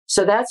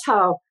 So that's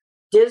how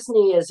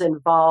Disney is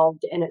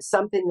involved, and it's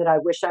something that I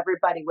wish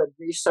everybody would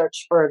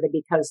research further,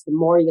 because the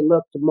more you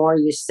look, the more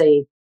you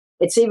see.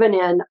 It's even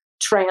in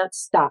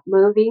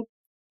Trance.movie.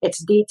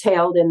 It's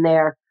detailed in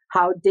there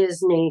how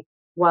Disney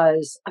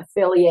was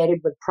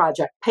affiliated with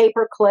Project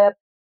Paperclip,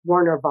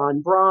 Werner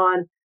von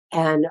Braun,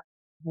 and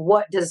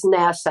what does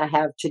NASA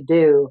have to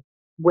do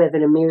with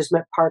an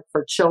amusement park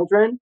for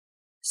children?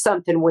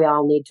 Something we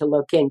all need to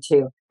look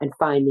into and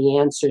find the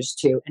answers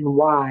to, and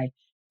why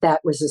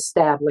that was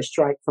established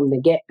right from the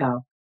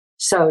get-go.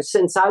 So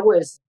since I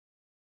was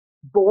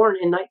born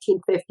in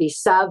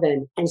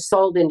 1957 and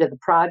sold into the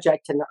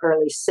project in the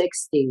early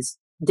 60s,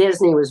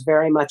 Disney was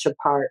very much a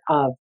part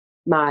of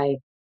my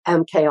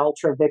MK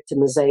Ultra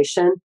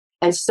victimization.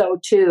 And so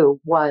too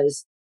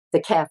was the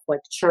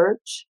Catholic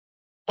Church.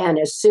 And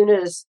as soon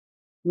as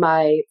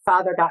my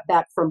father got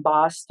back from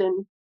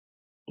Boston,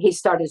 he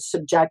started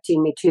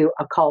subjecting me to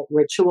occult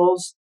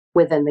rituals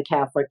within the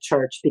Catholic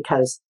Church,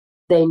 because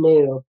they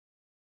knew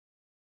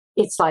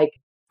it's like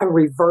a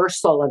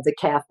reversal of the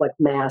Catholic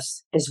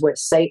Mass is what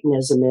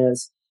Satanism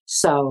is.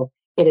 So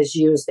it is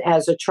used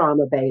as a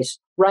trauma base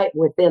right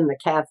within the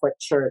Catholic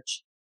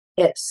Church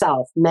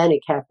itself.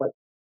 Many Catholic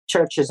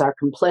churches are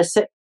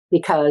complicit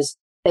because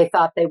they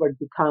thought they would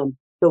become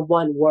the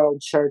one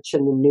world church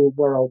in the New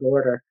World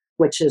Order,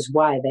 which is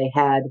why they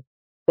had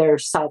their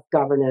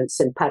self-governance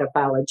and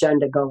pedophile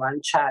agenda go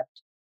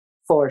unchecked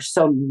for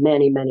so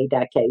many, many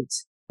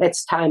decades.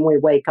 It's time we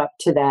wake up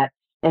to that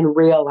and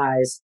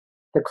realize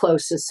the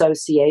close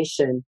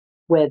association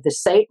with the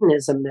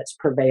Satanism that's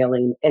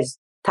prevailing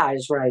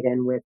ties right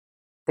in with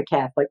the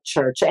Catholic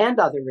Church and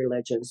other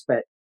religions,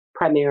 but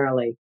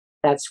primarily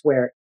that's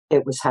where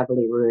it was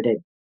heavily rooted.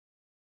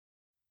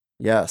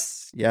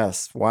 Yes,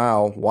 yes.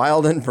 Wow.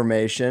 Wild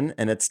information,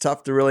 and it's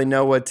tough to really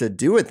know what to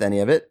do with any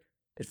of it.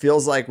 It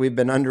feels like we've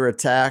been under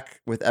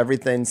attack with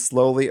everything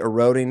slowly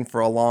eroding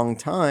for a long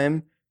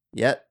time,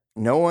 yet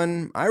no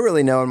one I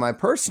really know in my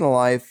personal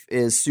life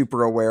is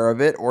super aware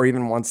of it or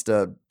even wants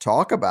to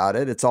talk about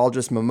it. It's all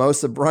just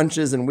mimosa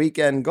brunches and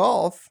weekend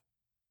golf.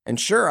 And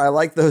sure, I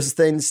like those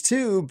things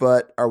too,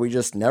 but are we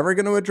just never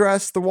going to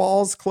address the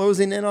walls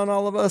closing in on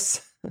all of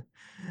us?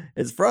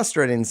 It's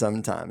frustrating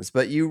sometimes,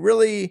 but you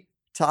really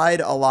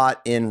tied a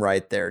lot in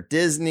right there.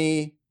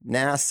 Disney,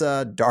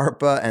 NASA,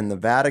 DARPA, and the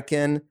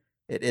Vatican.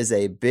 It is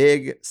a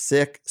big,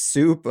 sick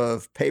soup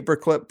of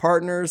paperclip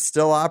partners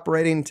still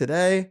operating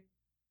today.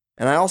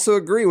 And I also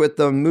agree with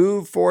the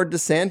move for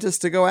DeSantis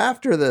to go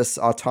after this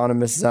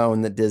autonomous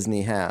zone that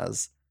Disney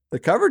has. The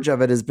coverage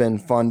of it has been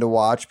fun to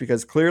watch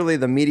because clearly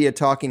the media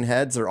talking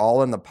heads are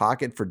all in the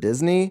pocket for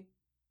Disney,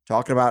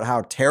 talking about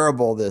how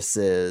terrible this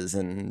is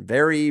and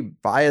very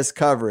biased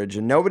coverage.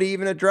 And nobody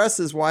even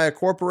addresses why a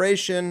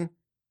corporation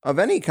of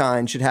any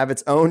kind should have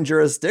its own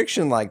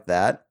jurisdiction like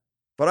that.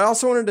 But I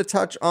also wanted to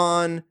touch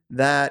on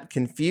that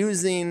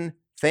confusing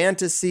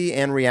fantasy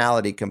and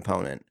reality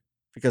component,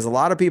 because a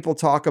lot of people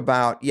talk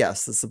about,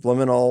 yes, the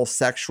subliminal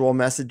sexual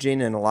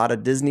messaging in a lot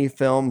of Disney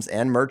films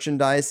and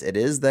merchandise. It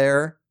is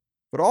there.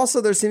 But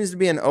also there seems to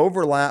be an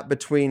overlap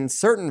between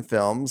certain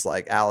films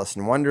like Alice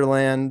in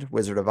Wonderland,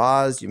 Wizard of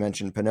Oz, you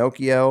mentioned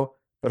Pinocchio,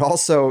 but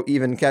also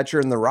even Catcher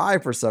in the Rye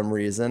for some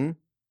reason.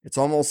 It's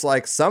almost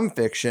like some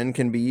fiction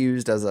can be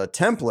used as a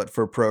template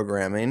for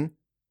programming.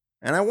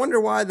 And I wonder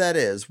why that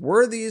is.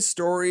 Were these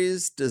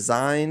stories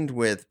designed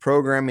with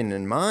programming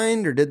in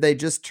mind, or did they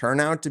just turn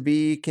out to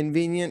be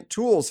convenient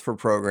tools for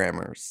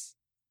programmers?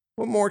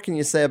 What more can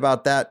you say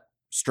about that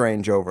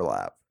strange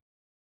overlap?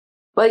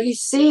 Well, you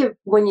see,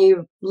 when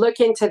you look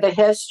into the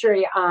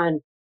history on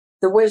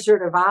The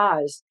Wizard of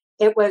Oz,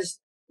 it was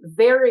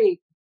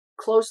very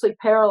closely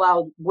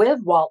paralleled with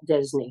Walt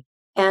Disney.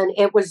 And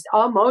it was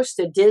almost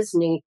a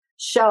Disney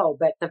show,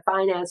 but the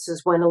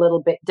finances went a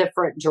little bit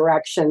different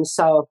direction.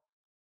 So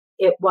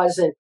it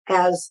wasn't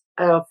as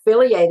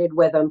affiliated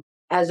with them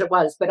as it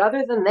was. But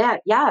other than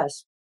that,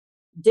 yes,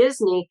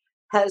 Disney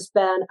has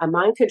been a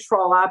mind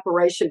control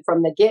operation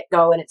from the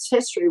get-go, and its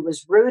history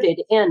was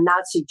rooted in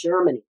Nazi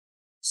Germany.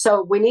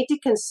 So we need to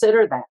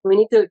consider that. We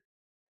need to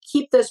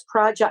keep this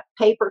Project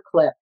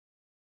Paperclip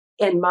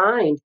in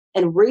mind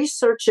and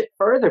research it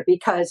further,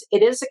 because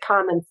it is a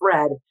common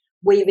thread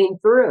weaving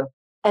through.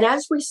 And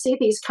as we see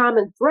these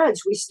common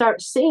threads, we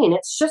start seeing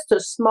it's just a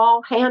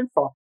small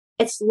handful.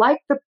 It's like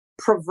the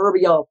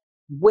proverbial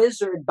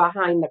wizard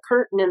behind the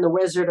curtain in The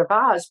Wizard of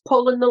Oz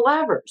pulling the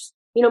levers,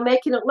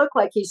 making it look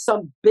like he's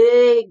some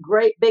big,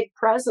 great big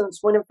presence,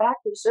 when in fact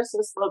he's just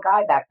this little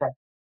guy back there.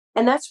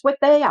 And that's what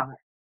they are.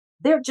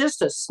 They're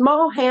just a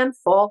small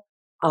handful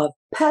of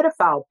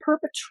pedophile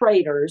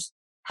perpetrators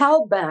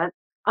hell-bent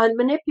on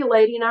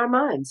manipulating our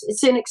minds.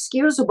 It's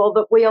inexcusable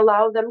that we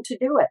allow them to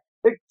do it.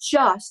 They're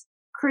just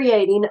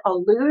creating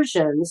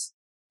illusions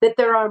that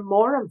there are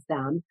more of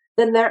them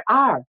than there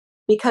are,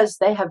 because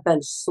they have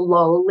been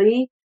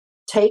slowly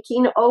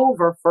taking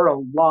over for a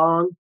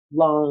long,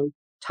 long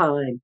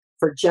time,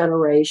 for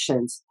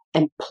generations,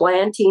 and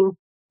planting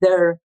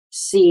their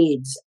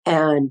seeds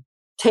and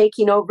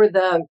taking over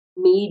the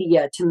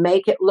media to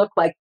make it look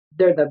like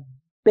they're the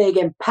big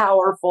and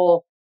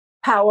powerful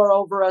power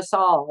over us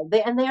all.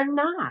 And they're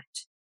not.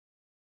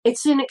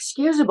 It's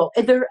inexcusable.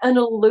 They're an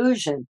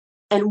illusion.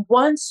 And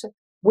once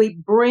we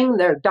bring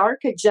their dark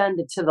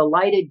agenda to the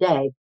light of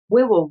day,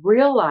 we will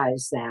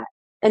realize that,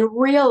 and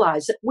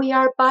realize that we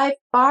are by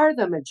far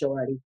the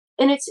majority.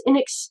 And it's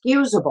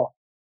inexcusable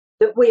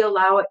that we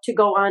allow it to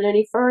go on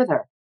any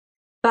further.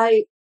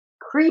 By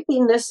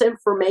creeping this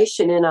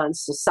information in on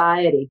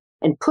society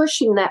and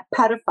pushing that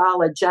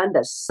pedophile agenda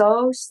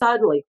so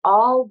subtly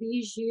all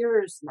these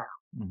years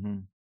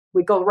now,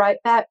 we go right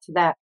back to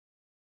that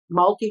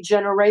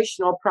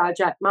multi-generational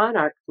Project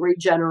Monarch, 3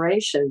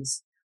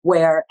 generations,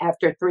 where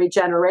after 3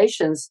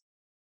 generations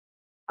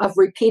of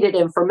repeated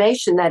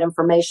information, that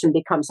information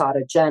becomes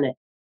autogenic.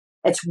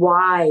 It's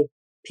why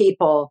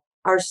people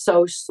are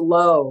so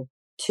slow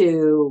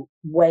to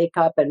wake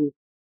up and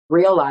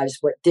realize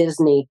what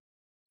Disney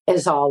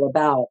is all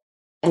about.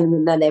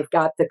 And then they've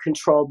got the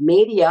controlled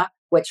media,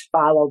 which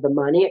follow the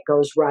money. It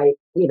goes right,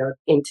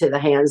 into the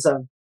hands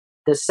of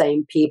the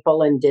same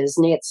people in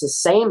Disney. It's the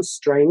same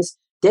strings.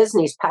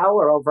 Disney's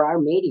power over our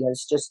media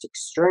is just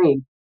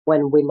extreme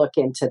when we look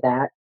into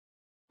that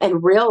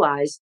and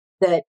realize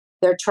that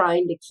they're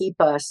trying to keep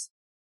us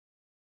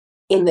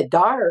in the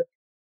dark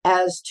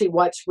as to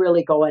what's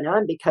really going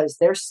on, because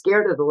they're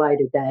scared of the light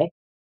of day.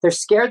 They're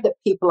scared that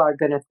people are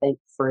going to think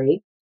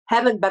free.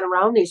 Haven't been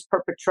around these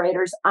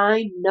perpetrators.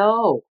 I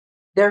know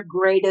their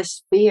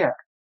greatest fear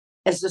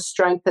is the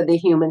strength of the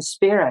human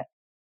spirit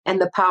and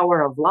the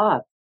power of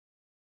love.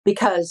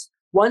 Because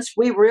once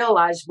we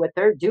realize what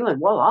they're doing,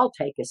 well, I'll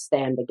take a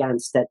stand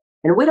against it.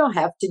 And we don't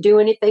have to do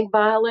anything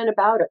violent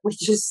about it. We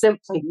just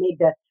simply need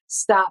to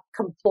stop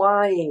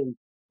complying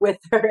with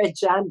their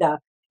agenda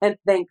and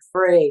think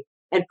free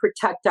and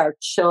protect our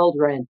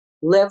children,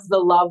 live the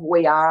love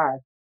we are.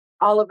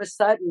 All of a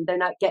sudden, they're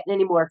not getting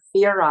any more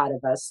fear out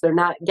of us. They're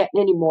not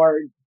getting any more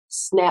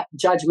snap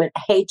judgment,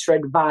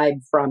 hatred vibe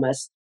from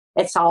us.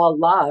 It's all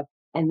love,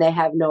 and they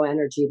have no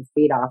energy to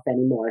feed off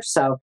anymore.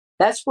 So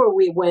that's where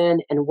we win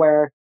and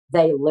where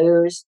they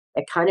lose.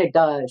 It kind of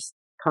does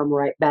come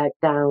right back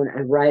down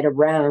and right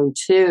around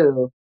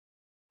to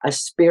a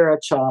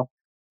spiritual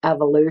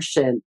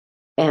evolution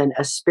and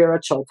a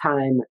spiritual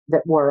time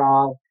that we're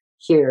all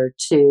here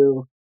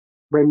to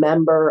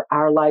remember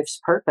our life's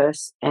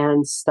purpose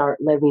and start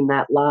living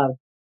that love.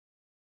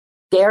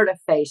 Dare to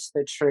face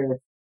the truth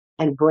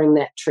and bring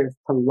that truth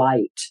to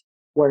light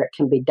where it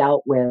can be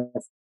dealt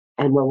with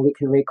and where we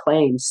can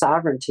reclaim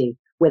sovereignty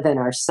within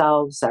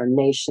ourselves, our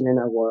nation, and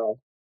our world.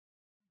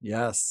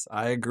 Yes,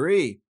 I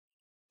agree.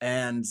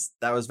 And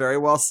that was very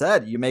well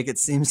said. You make it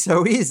seem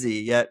so easy,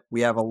 yet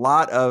we have a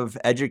lot of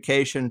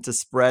education to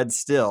spread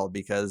still,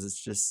 because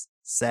it's just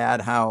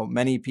sad how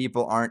many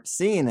people aren't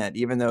seeing it,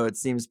 even though it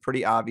seems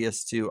pretty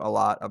obvious to a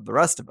lot of the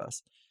rest of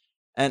us.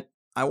 And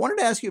I wanted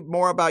to ask you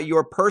more about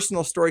your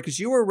personal story, because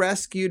you were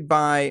rescued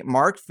by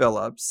Mark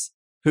Phillips,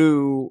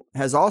 who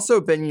has also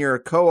been your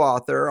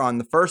co-author on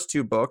the first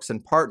 2 books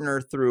and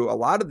partner through a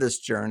lot of this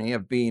journey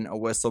of being a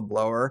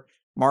whistleblower.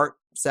 Mark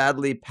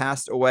sadly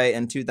passed away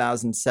in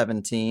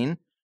 2017,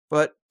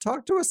 but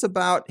talk to us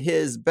about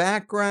his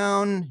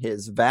background,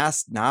 his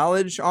vast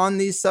knowledge on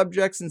these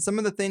subjects, and some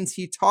of the things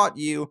he taught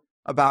you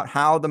about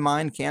how the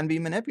mind can be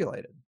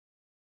manipulated.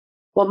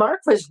 Well,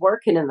 Mark was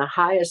working in the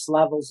highest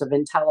levels of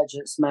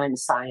intelligence mind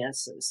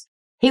sciences.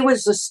 He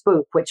was a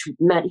spook, which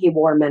meant he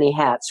wore many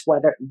hats,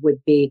 whether it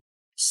would be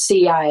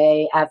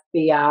CIA,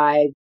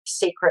 FBI,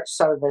 Secret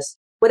Service,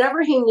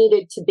 whatever he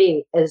needed to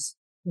be is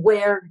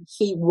where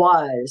he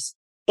was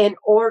in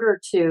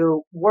order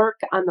to work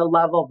on the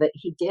level that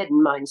he did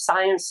in mind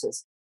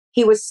sciences.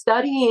 He was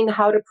studying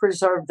how to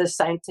preserve the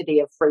sanctity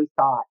of free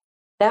thought.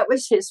 That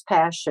was his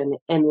passion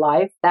in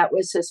life. That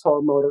was his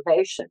whole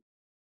motivation.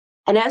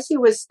 And as he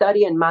was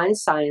studying mind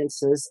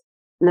sciences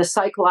in the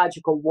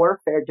psychological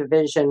warfare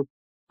division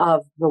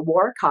of the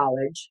War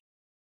College,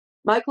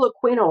 Michael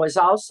Aquino was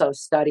also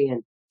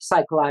studying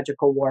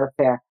psychological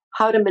warfare,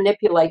 how to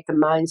manipulate the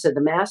minds of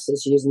the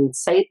masses using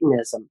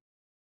Satanism.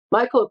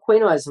 Michael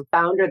Aquino is the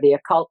founder of the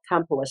occult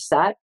temple of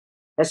Set,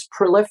 is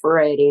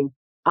proliferating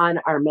on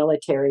our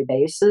military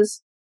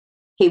bases.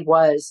 He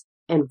was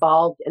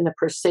involved in the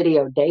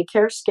Presidio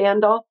daycare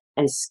scandal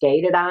and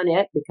skated on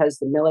it because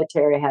the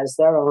military has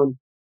their own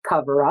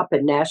cover up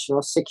and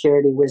national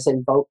security was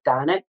invoked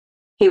on it.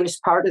 He was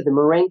part of the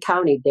Marin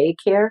County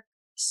daycare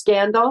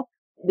scandal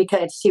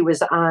because he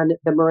was on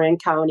the Marin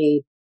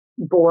County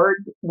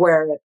board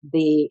where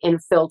the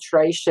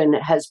infiltration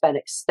has been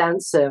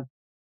extensive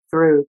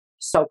through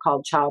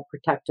so-called child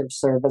protective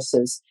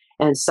services,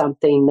 and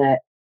something that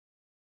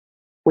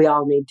we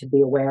all need to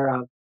be aware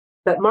of.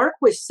 But Mark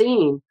was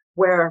seen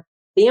where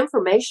the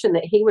information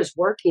that he was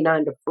working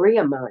on to free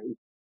a mind,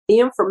 the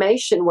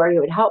information where he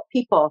would help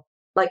people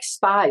like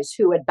spies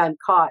who had been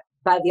caught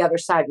by the other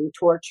side and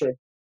tortured,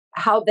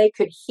 how they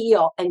could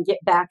heal and get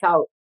back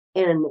out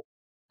in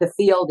the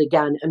field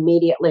again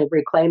immediately,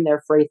 reclaim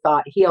their free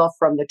thought, heal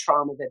from the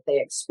trauma that they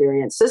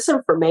experienced. This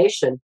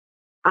information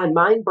on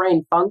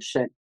mind-brain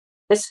function,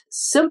 this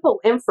simple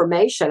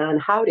information on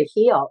how to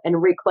heal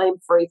and reclaim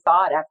free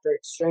thought after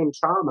extreme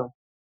trauma,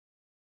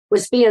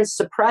 was being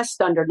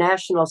suppressed under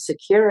national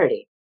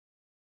security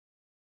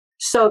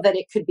so that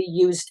it could be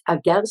used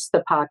against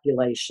the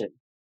population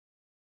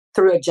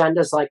through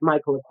agendas like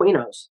Michael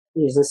Aquino's,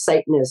 using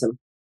Satanism.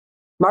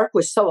 Mark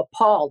was so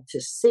appalled to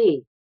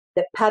see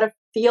that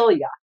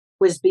pedophilia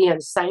was being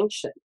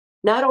sanctioned,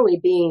 not only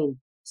being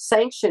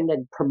sanctioned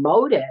and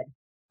promoted,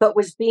 but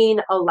was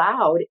being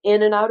allowed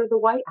in and out of the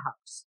White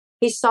House.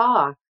 He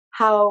saw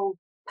how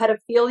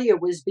pedophilia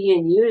was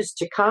being used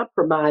to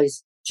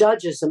compromise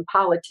judges and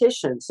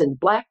politicians in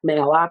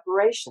blackmail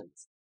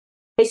operations.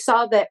 He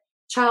saw that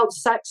child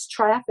sex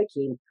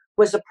trafficking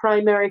was a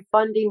primary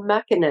funding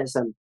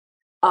mechanism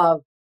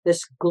of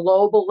this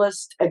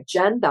globalist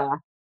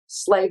agenda,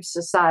 slave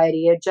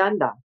society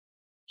agenda.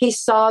 He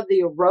saw the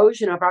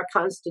erosion of our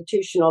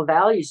constitutional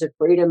values of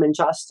freedom and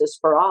justice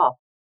for all,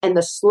 and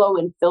the slow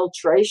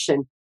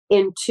infiltration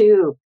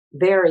into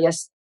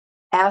various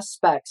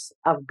aspects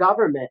of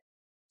government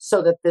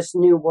so that this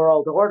new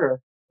world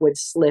order would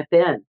slip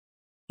in.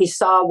 He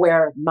saw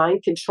where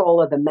mind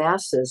control of the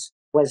masses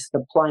was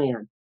the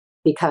plan,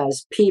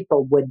 because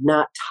people would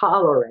not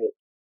tolerate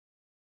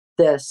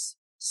this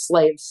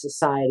slave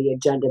society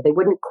agenda. They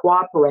wouldn't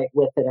cooperate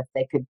with it if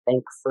they could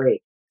think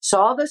free. So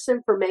all this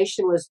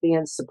information was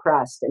being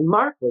suppressed, and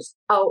Mark was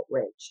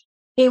outraged.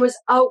 He was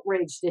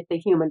outraged at the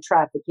human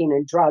trafficking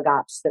and drug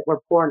ops that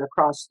were pouring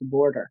across the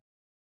border.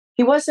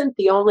 He wasn't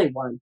the only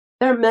one.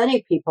 There are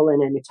many people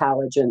in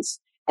intelligence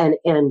and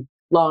in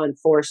law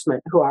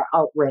enforcement who are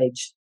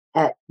outraged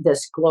at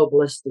this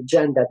globalist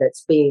agenda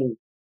that's being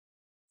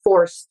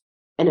forced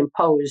and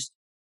imposed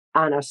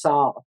on us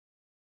all.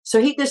 So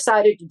he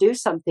decided to do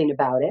something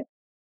about it.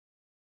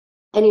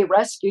 And he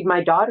rescued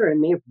my daughter and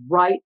me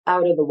right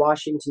out of the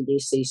Washington,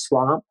 D.C.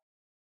 swamp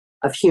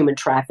of human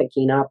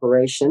trafficking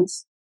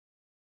operations,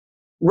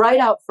 right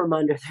out from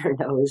under their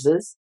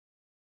noses.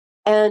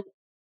 And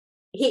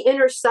he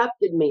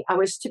intercepted me. I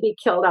was to be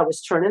killed. I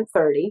was turning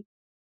 30.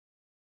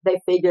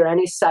 They figure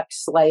any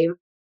sex slave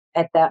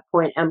at that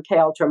point, MK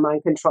Ultra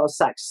mind control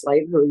sex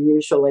slave, who are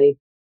usually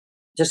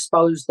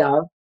disposed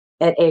of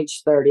at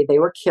age 30, they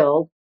were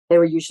killed. They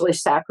were usually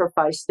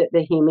sacrificed at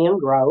Bohemian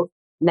Grove.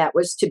 And that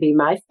was to be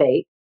my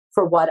fate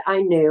for what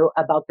I knew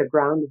about the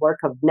groundwork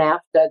of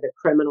NAFTA, the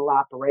criminal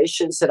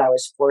operations that I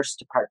was forced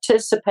to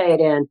participate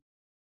in.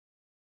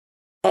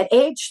 At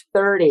age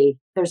 30,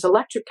 there's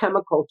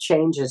electrochemical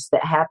changes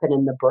that happen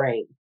in the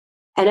brain.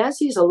 And as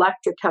these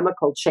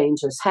electrochemical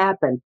changes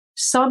happen,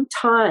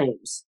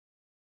 sometimes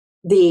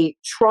the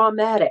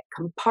traumatic,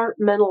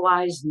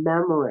 compartmentalized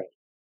memory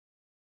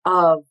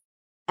of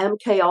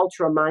MK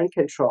Ultra mind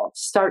control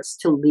starts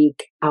to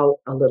leak out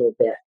a little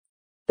bit.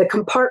 The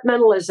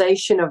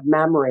compartmentalization of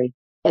memory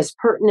is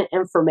pertinent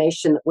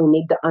information that we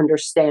need to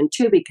understand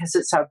too, because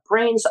it's our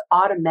brain's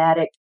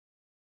automatic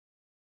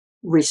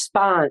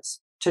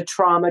response to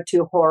trauma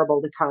too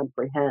horrible to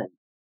comprehend.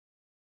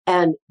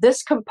 And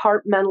this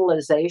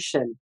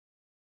compartmentalization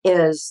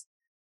is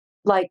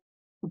like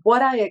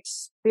what I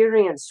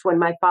experienced when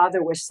my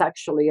father was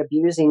sexually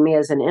abusing me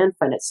as an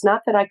infant. It's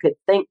not that I could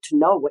think to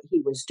know what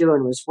he was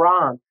doing was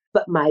wrong,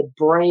 but my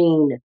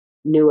brain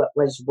knew it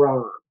was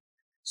wrong.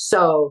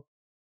 So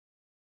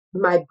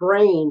my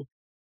brain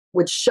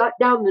would shut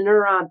down the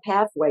neuron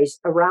pathways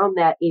around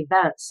that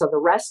event so the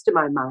rest of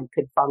my mind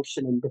could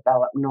function and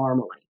develop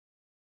normally.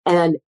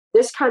 And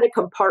this kind of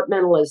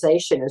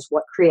compartmentalization is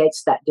what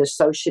creates that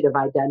dissociative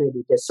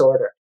identity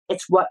disorder.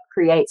 It's what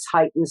creates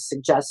heightened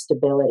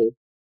suggestibility.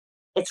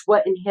 It's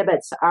what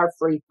inhibits our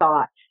free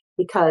thought,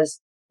 because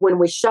when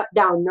we shut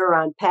down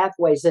neuron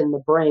pathways in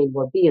the brain,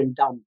 we're being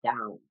dumbed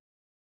down.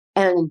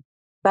 And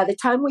by the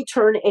time we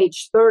turn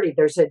age 30,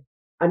 there's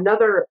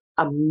another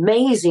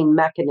amazing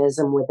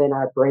mechanism within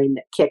our brain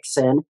that kicks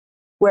in,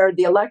 where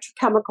the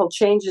electrochemical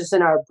changes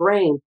in our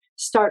brain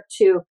start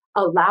to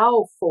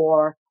allow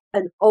for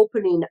an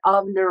opening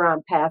of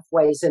neuron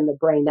pathways in the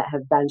brain that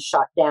have been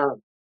shut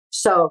down.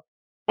 So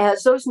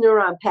as those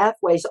neuron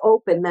pathways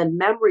open, then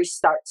memory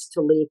starts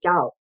to leak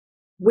out.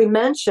 We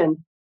mentioned,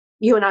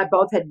 you and I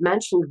both had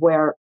mentioned,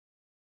 where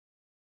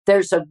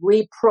there's a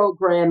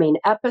reprogramming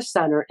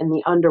epicenter in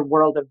the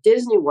underworld of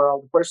Disney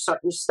World where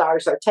certain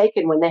stars are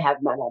taken when they have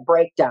mental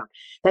breakdown.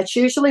 That's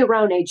usually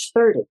around age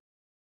 30.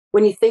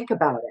 When you think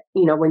about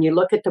it, when you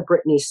look at the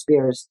Britney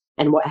Spears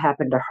and what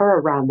happened to her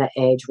around that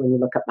age, when you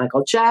look at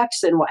Michael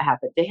Jackson, what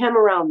happened to him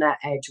around that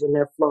age when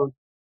they're flown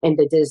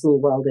into Disney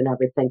World and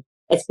everything,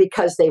 it's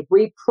because they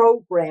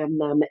reprogram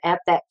them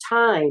at that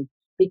time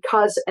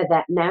because of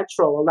that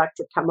natural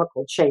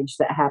electrochemical change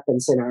that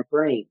happens in our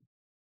brain.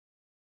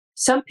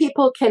 Some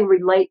people can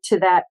relate to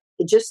that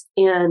just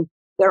in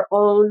their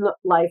own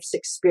life's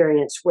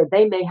experience where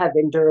they may have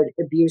endured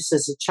abuse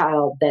as a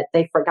child that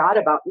they forgot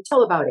about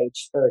until about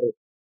age 30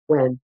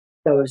 when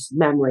those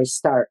memories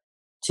start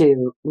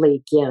to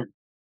leak in.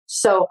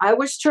 So I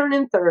was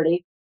turning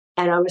 30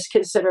 and I was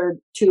considered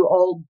too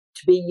old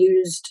to be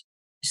used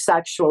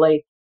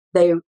sexually.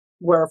 They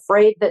were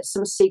afraid that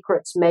some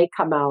secrets may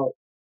come out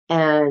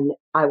and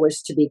I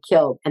was to be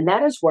killed. And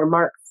that is where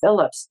Mark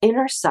Phillips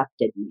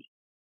intercepted me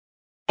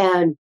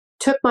and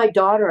took my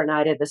daughter and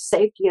I to the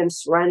safety and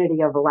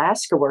serenity of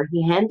Alaska, where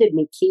he handed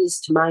me keys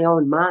to my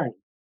own mind.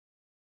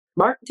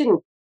 Mark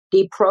didn't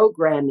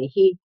deprogram me.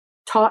 He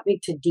taught me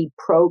to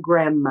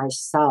deprogram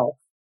myself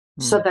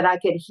so that I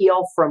could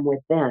heal from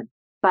within.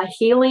 By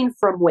healing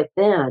from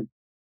within,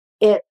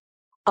 it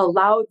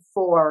allowed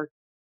for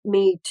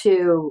me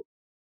to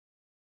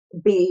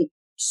be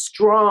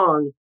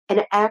strong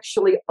and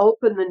actually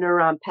open the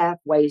neuron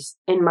pathways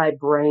in my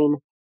brain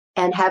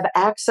and have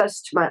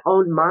access to my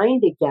own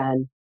mind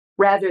again,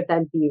 rather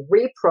than be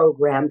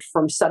reprogrammed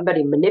from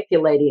somebody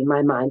manipulating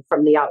my mind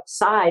from the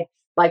outside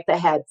like they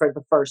had for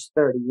the first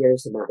 30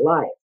 years of my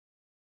life.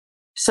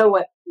 So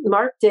what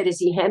Mark did is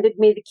he handed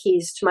me the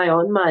keys to my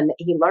own mind that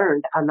he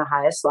learned on the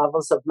highest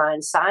levels of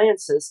mind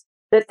sciences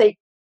that they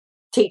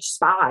teach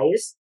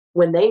spies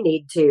when they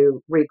need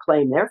to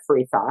reclaim their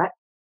free thought.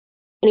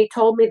 And he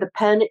told me the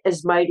pen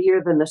is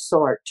mightier than the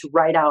sword to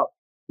write out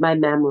my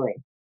memory.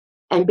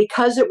 And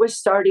because it was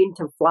starting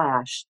to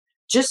flash,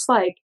 just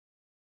like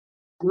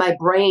my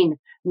brain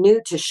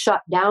knew to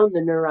shut down the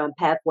neuron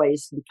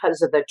pathways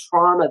because of the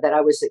trauma that I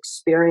was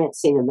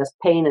experiencing and this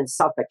pain and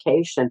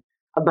suffocation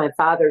of my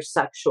father's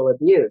sexual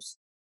abuse,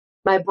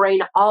 my brain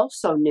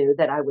also knew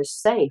that I was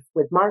safe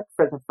with Mark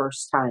for the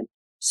first time.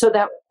 So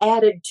that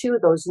added to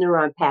those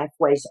neuron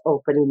pathways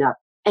opening up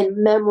and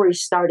memory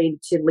starting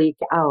to leak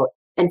out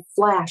and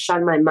flash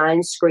on my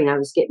mind screen. I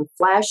was getting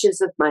flashes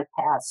of my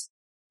past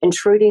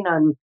intruding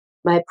on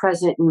my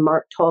present, and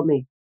Mark told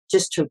me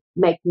just to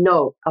make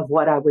note of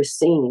what I was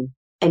seeing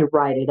and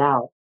write it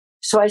out.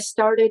 So I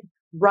started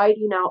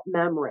writing out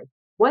memory.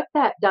 What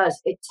that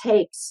does, it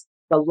takes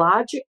the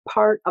logic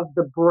part of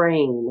the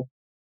brain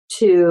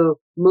to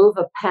move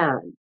a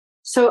pen.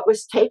 So it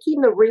was taking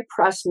the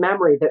repressed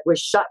memory that was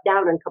shut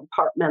down and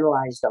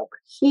compartmentalized over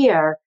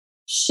here,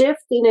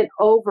 shifting it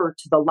over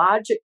to the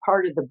logic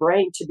part of the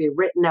brain to be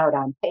written out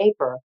on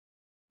paper,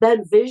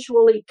 then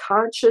visually,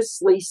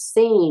 consciously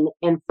seen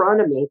in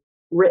front of me,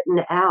 written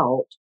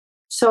out.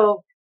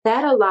 So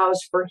that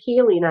allows for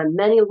healing on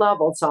many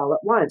levels all at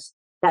once.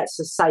 That's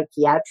the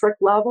psychiatric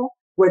level,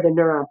 where the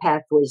neuron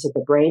pathways of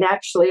the brain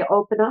actually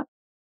open up,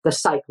 the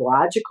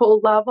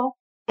psychological level,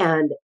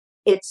 and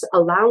it's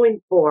allowing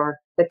for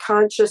the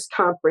conscious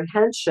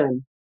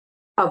comprehension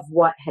of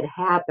what had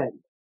happened.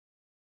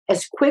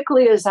 As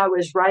quickly as I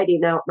was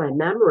writing out my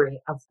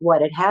memory of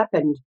what had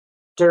happened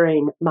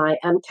during my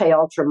MK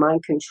Ultra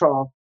mind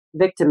control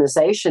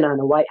victimization on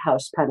a White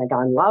House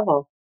Pentagon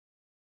level,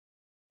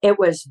 it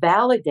was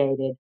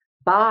validated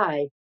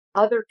by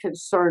other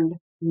concerned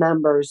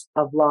members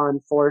of law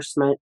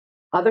enforcement,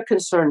 other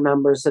concerned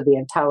members of the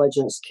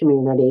intelligence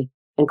community,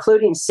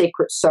 including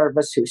Secret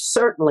Service, who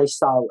certainly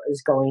saw what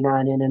was going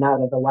on in and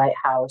out of the White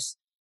House,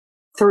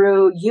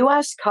 through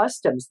U.S.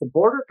 Customs. The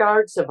border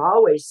guards have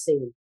always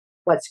seen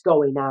what's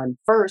going on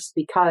first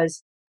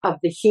because of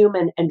the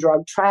human and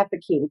drug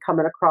trafficking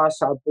coming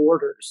across our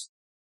borders,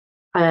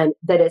 and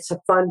that it's a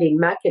funding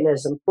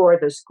mechanism for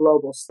this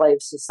global slave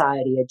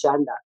society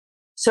agenda.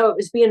 So it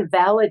was being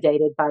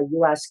validated by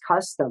U.S.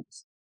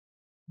 Customs.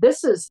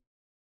 This is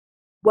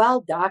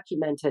well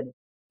documented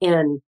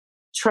in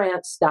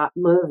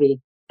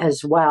Trance.movie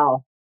as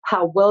well,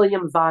 how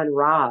William Von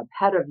Raab,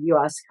 head of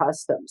U.S.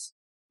 Customs,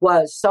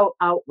 was so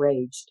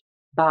outraged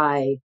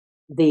by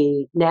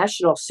the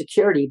national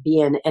security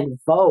being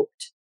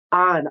invoked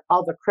on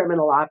all the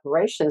criminal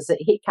operations that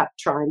he kept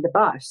trying to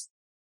bust.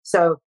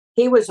 So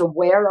he was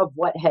aware of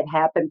what had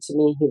happened to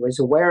me. He was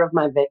aware of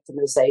my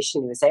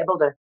victimization. He was able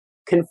to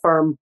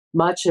confirm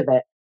much of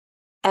it.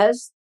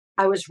 As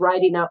I was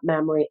writing out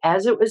memory,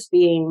 as it was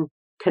being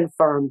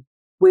confirmed,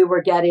 we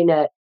were getting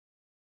it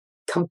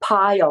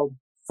compiled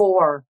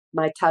for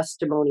my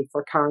testimony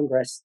for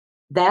Congress.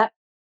 That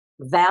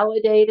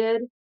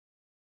validated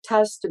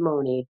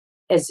testimony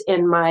is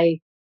in my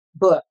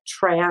book,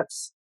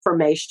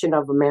 Transformation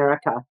of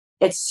America.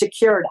 It's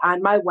secured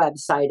on my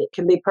website. It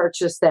can be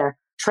purchased there.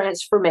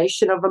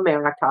 Transformation of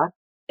America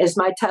is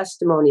my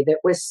testimony that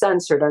was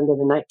censored under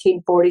the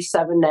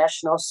 1947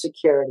 National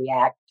Security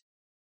Act.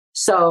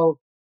 So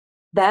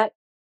that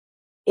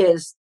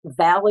is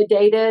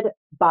validated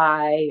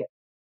by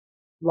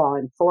law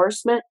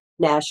enforcement.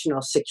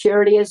 National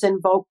security is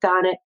invoked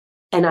on it.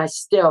 And I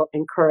still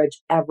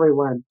encourage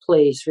everyone,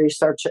 please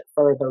research it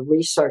further.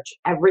 Research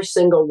every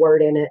single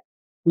word in it.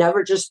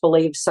 Never just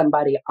believe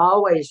somebody.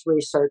 Always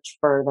research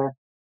further,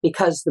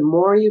 because the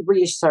more you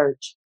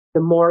research,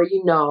 the more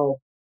you know,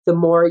 the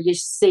more you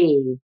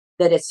see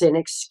that it's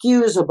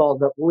inexcusable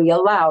that we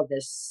allow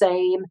this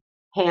same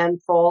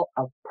handful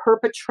of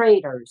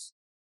perpetrators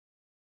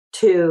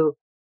to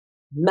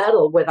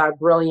meddle with our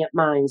brilliant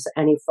minds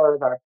any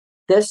further.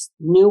 This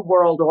New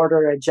World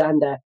Order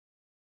agenda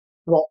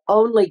will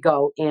only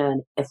go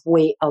in if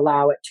we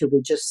allow it to.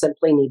 We just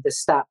simply need to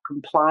stop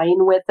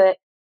complying with it.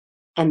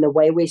 And the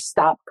way we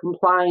stop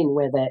complying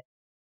with it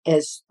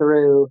is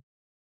through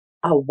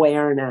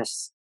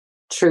awareness.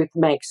 Truth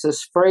makes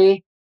us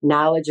free.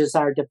 Knowledge is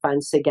our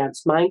defense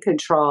against mind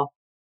control.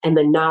 And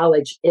the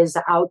knowledge is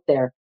out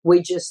there.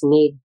 We just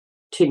need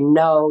to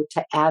know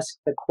to ask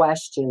the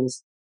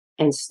questions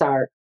and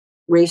start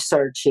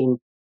researching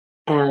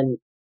and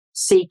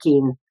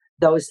seeking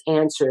those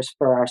answers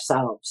for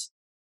ourselves.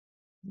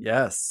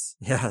 Yes.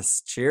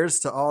 Cheers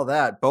to all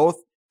that. Both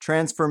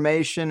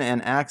Transformation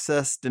and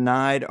Access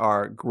Denied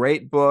are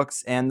great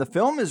books, and the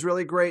film is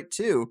really great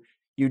too.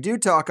 You do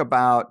talk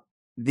about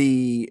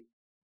the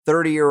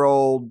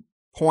 30-year-old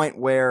point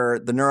where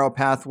the neural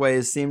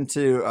pathways seem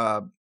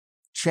to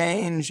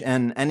change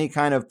and any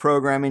kind of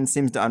programming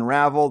seems to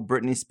unravel.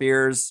 Britney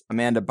Spears,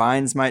 Amanda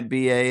Bynes might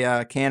be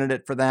a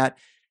candidate for that.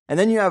 And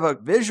then you have a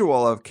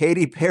visual of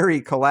Katy Perry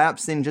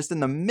collapsing just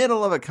in the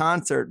middle of a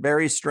concert,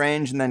 very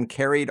strange, and then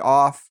carried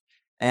off.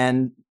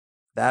 And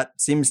that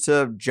seems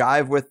to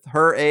jive with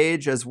her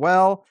age as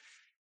well.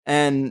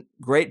 And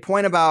great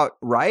point about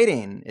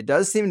writing. It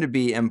does seem to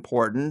be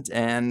important,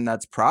 and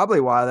that's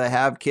probably why they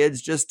have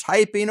kids just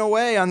typing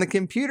away on the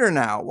computer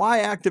now. Why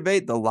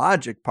activate the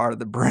logic part of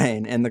the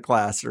brain in the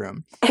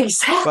classroom?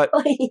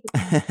 Exactly.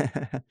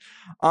 But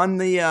on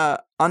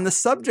the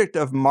subject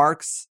of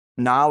Mark's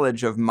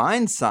knowledge of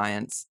mind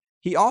science,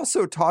 he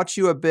also taught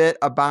you a bit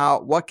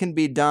about what can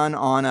be done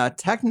on a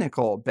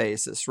technical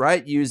basis,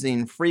 right?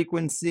 Using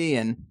frequency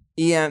and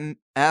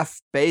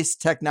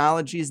EMF-based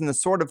technologies and the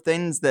sort of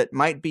things that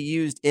might be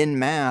used in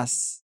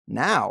mass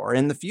now or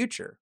in the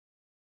future.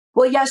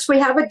 Well, yes, we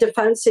have a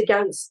defense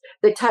against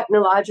the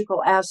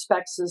technological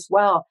aspects as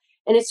well.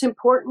 And it's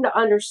important to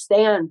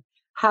understand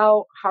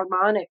how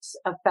harmonics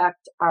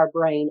affect our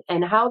brain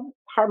and how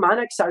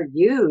harmonics are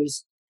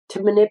used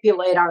to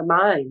manipulate our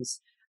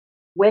minds.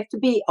 We have to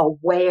be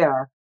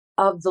aware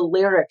of the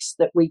lyrics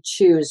that we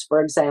choose,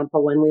 for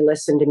example, when we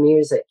listen to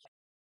music,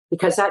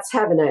 because that's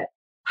having a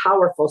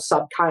powerful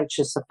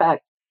subconscious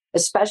effect,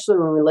 especially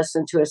when we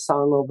listen to a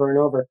song over and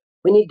over.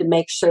 We need to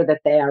make sure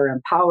that they are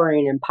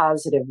empowering and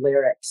positive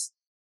lyrics,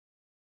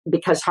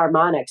 because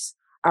harmonics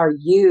are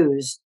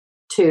used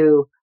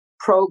to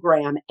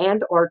program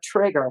and or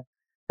trigger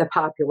the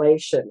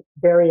population.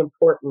 Very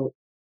important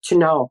to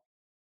know.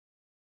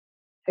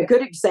 A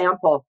good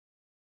example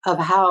of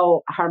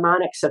how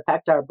harmonics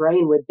affect our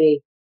brain would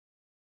be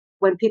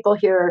when people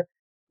hear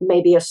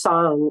maybe a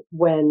song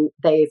when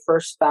they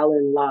first fell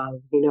in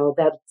love,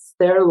 that's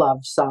their love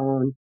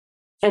song.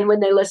 And when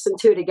they listen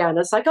to it again,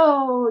 it's like,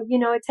 oh,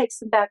 it takes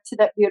them back to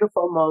that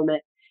beautiful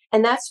moment.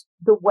 And that's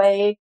the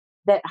way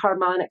that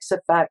harmonics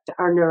affect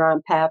our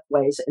neuron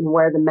pathways, and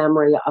where the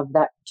memory of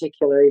that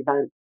particular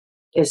event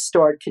is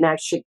stored can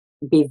actually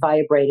be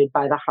vibrated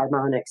by the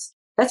harmonics.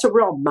 That's a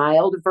real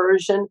mild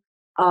version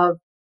of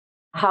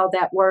how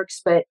that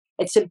works, but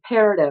it's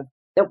imperative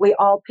that we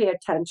all pay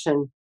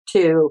attention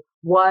to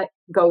what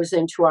goes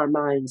into our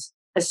minds,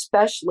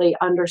 especially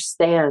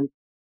understand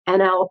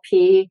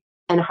NLP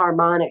and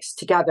harmonics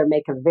together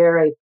make a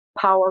very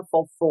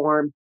powerful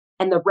form.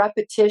 And the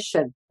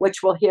repetition, which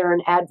we'll hear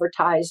in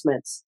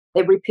advertisements,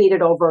 they repeat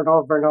it over and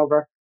over and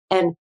over.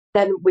 And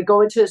then we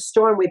go into the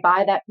store and we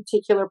buy that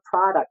particular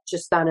product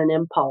just on an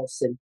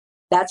impulse. And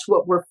that's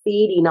what we're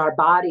feeding our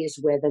bodies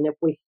with. And if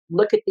we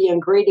look at the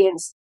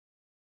ingredients,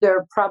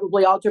 they're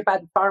probably altered by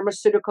the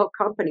pharmaceutical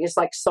companies,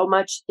 like so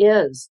much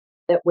is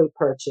that we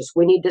purchase.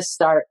 We need to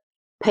start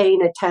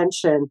paying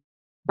attention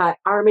by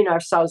arming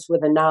ourselves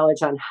with the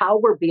knowledge on how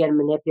we're being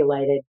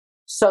manipulated,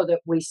 so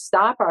that we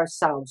stop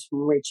ourselves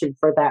from reaching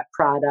for that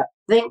product,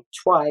 think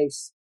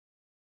twice,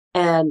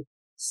 and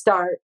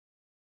start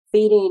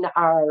feeding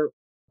our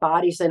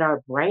bodies and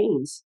our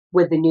brains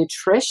with the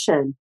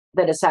nutrition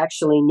that it's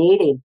actually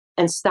needing,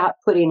 and stop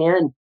putting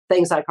in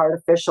things like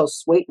artificial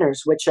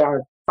sweeteners, which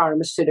are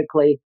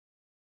pharmaceutically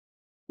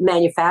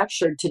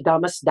manufactured to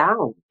dumb us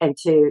down and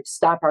to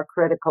stop our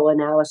critical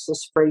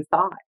analysis free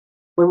thought.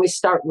 When we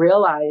start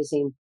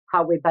realizing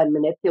how we've been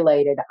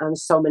manipulated on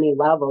so many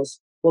levels,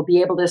 we'll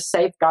be able to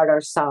safeguard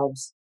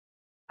ourselves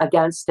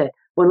against it.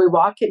 When we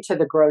walk into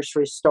the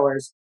grocery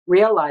stores,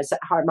 realize that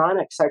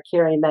harmonics are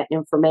carrying that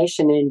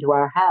information into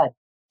our head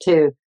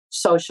to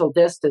social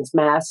distance,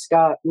 mask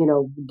up,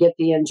 get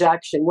the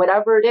injection,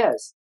 whatever it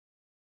is.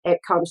 It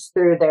comes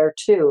through there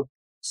too.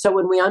 So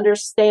when we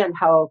understand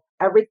how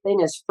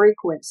everything is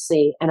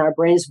frequency and our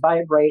brains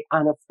vibrate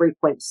on a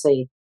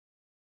frequency,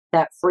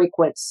 that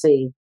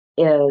frequency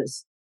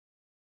is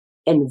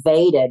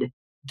invaded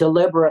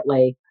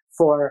deliberately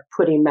for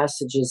putting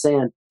messages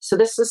in. So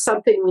this is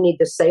something we need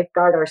to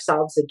safeguard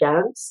ourselves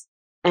against,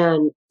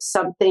 and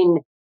something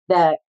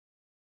that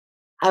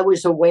I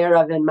was aware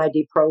of in my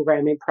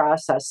deprogramming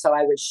process. So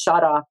I would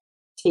shut off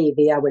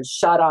TV, I would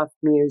shut off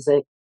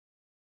music.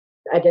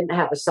 I didn't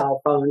have a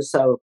cell phone,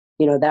 so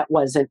that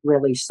wasn't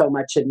really so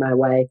much in my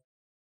way.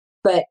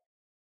 But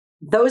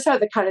those are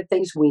the kind of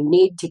things we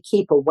need to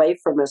keep away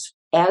from us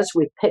as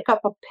we pick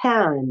up a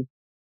pen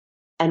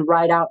and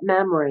write out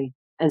memory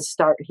and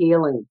start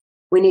healing.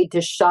 We need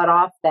to shut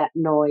off that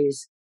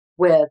noise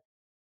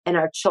in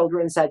our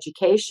children's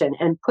education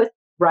and put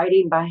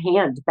writing by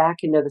hand back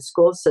into the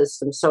school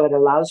system so it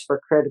allows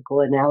for critical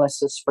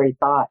analysis, free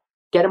thought.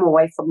 Get them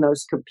away from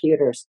those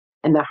computers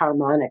and the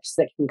harmonics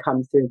that can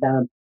come through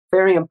them.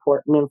 Very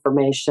important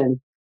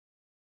information.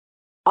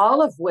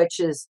 All of which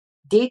is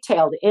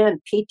detailed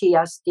in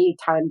PTSD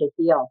Time to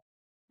Heal.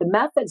 The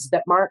methods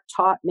that Mark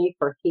taught me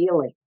for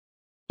healing,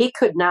 he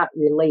could not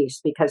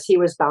release because he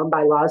was bound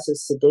by laws of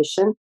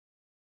sedition,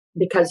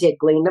 because he had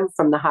gleaned them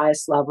from the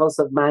highest levels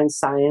of mind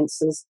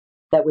sciences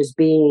that was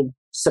being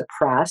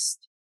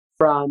suppressed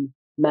from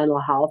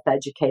mental health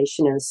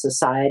education and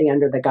society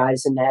under the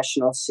guise of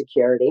national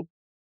security.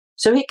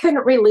 So he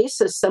couldn't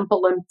release a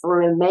simple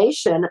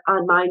information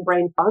on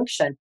mind-brain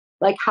function,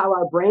 like how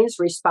our brains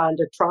respond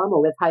to trauma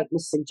with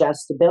heightened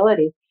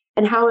suggestibility,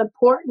 and how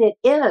important it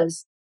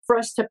is for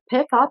us to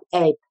pick up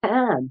a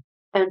pen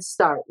and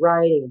start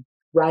writing.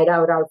 Write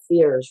out our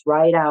fears,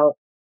 write out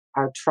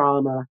our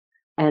trauma,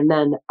 and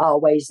then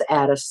always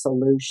add a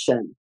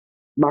solution.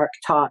 Mark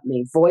taught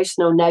me, voice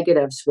no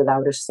negatives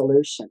without a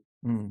solution.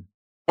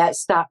 That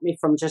stopped me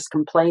from just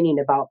complaining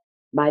about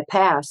my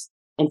past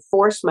and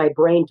forced my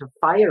brain to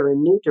fire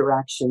in new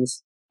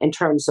directions in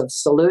terms of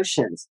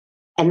solutions.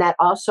 And that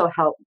also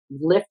helped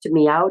lift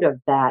me out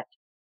of that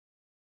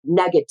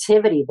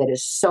negativity that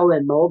is so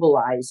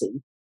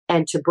immobilizing,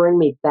 and to bring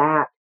me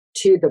back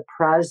to the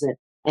present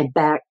and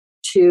back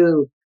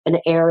to an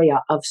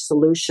area of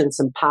solutions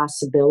and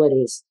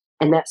possibilities.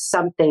 And that's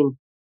something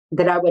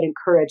that I would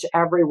encourage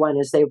everyone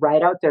as they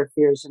write out their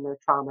fears and their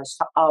traumas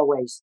to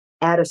always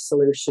add a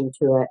solution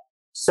to it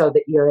so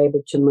that you're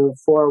able to move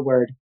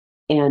forward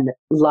in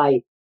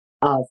light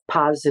of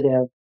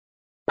positive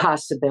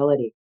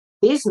possibility.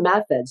 These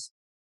methods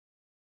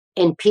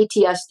in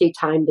PTSD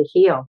Time to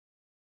Heal,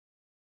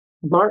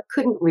 Mark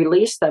couldn't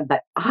release them,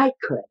 but I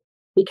could,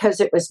 because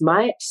it was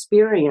my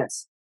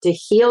experience to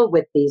heal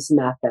with these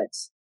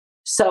methods.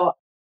 So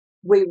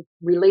we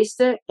released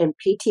it in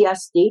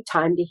PTSD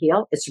Time to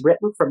Heal. It's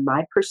written from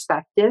my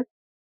perspective,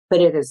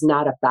 but it is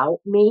not about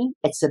me.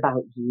 It's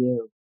about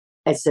you.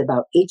 It's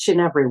about each and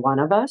every one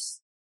of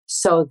us,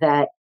 so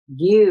that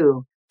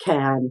you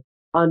can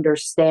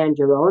understand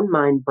your own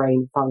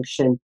mind-brain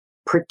function,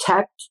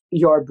 protect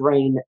your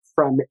brain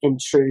from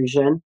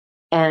intrusion,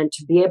 and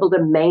to be able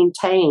to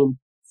maintain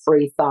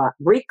free thought,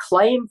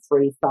 reclaim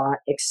free thought,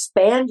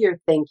 expand your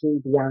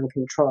thinking beyond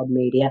controlled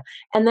media,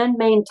 and then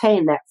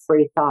maintain that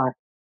free thought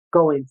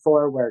going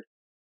forward.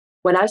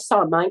 When I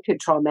saw mind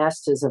control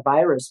masked as a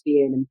virus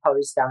being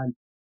imposed on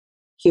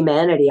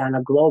humanity on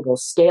a global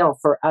scale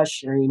for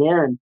ushering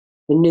in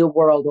the New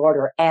World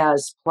Order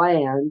as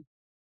planned,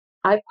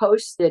 I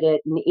posted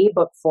it in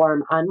ebook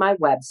form on my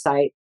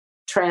website,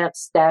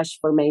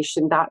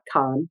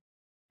 trance-formation.com.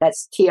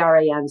 That's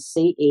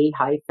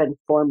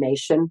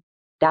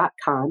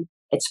trance-formation.com.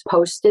 It's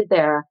posted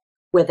there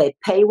with a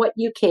pay what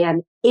you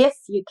can, if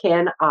you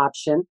can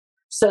option,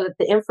 so that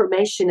the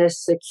information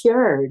is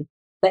secured,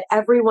 but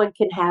everyone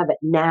can have it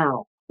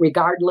now,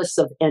 regardless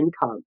of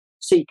income.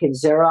 So you can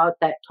zero out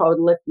that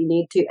total if you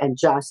need to and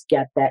just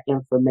get that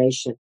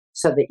information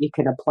so that you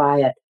can apply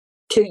it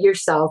to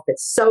yourself.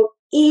 It's so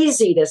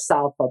easy to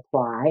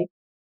self-apply.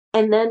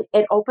 And then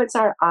it opens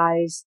our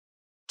eyes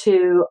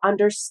to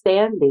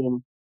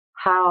understanding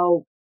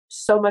how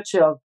so much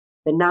of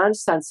the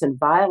nonsense and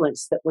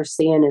violence that we're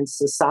seeing in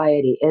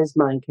society is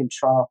mind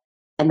control.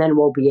 And then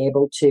we'll be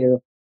able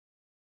to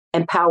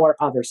empower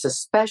others,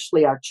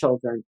 especially our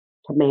children,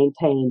 to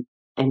maintain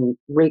and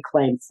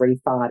reclaim free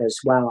thought as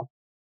well,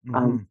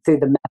 through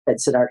the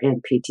methods that are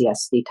in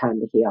PTSD Time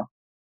to Heal.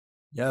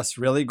 Yes,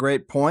 really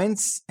great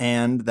points.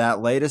 And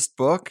that latest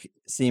book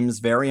seems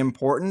very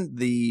important.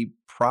 The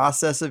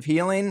process of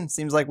healing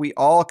seems like we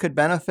all could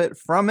benefit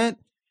from it.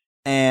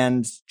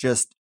 And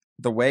just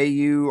the way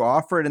you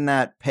offer it in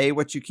that pay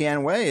what you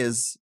can way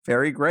is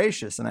very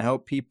gracious. And I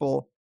hope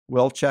people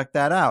will check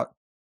that out.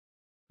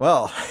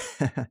 Well,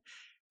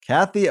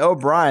 Cathy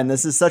O'Brien,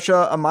 this is such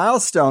a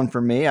milestone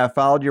for me. I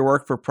followed your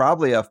work for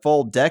probably a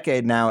full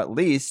decade now at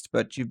least,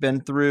 but you've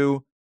been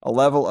through a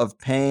level of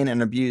pain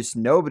and abuse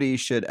nobody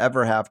should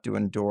ever have to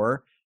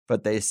endure.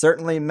 But they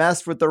certainly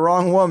messed with the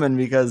wrong woman,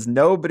 because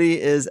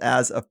nobody is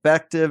as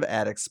effective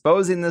at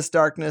exposing this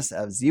darkness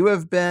as you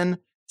have been.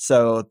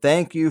 So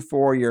thank you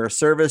for your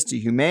service to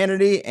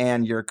humanity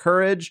and your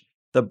courage.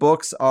 The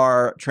books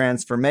are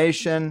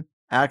Transformation,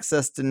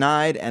 Access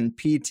Denied, and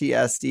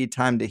PTSD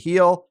Time to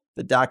Heal.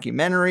 The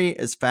documentary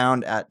is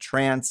found at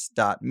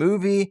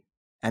trance.movie.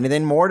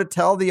 Anything more to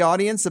tell the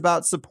audience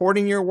about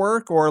supporting your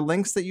work or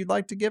links that you'd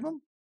like to give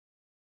them?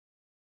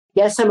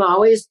 Yes, I'm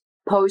always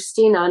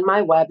posting on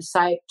my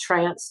website,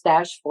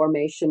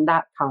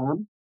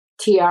 trance-formation.com,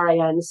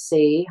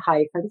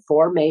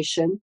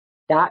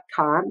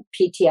 TRANC-formation.com.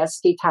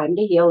 PTSD Time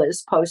to Heal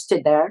is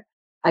posted there,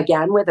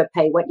 again, with a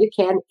pay what you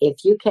can,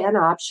 if you can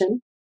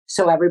option,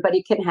 so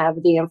everybody can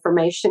have the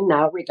information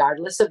now,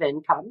 regardless of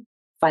income,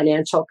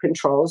 financial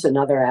controls,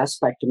 another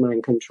aspect of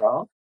mind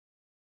control.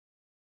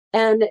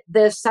 And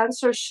the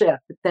censorship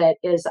that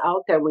is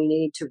out there, we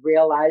need to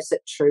realize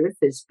that truth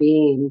is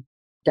being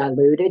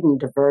diluted and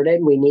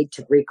diverted. We need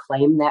to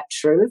reclaim that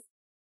truth.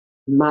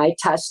 My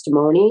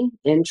testimony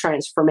in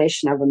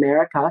Transformation of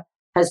America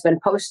has been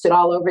posted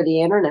all over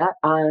the internet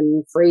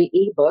on free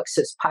ebooks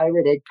as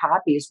pirated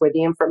copies where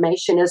the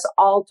information is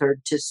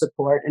altered to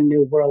support a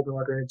new world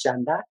order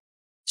agenda.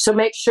 So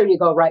make sure you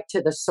go right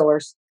to the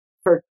source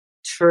for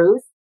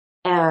truth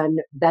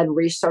and then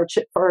research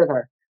it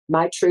further.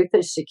 My truth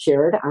is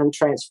secured on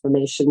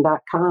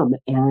transformation.com,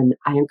 and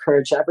I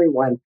encourage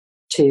everyone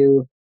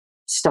to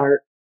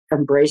start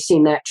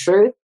embracing that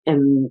truth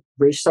and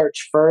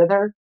research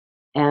further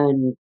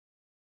and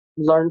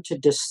learn to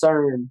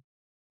discern,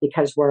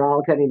 because we're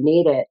all going to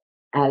need it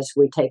as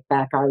we take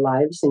back our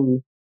lives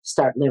and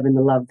start living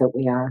the love that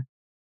we are.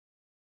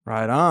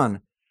 Right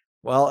on.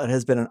 Well, it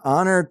has been an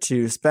honor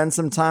to spend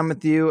some time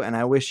with you, and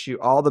I wish you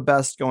all the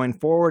best going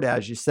forward.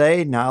 As you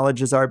say,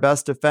 knowledge is our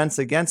best defense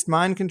against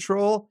mind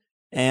control,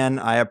 and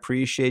I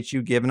appreciate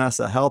you giving us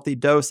a healthy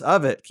dose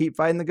of it. Keep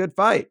fighting the good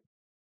fight.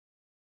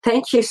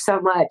 Thank you so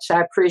much.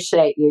 I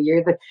appreciate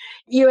you.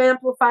 You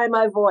amplify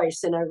my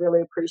voice, and I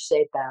really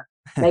appreciate that.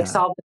 Makes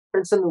all the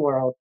difference in the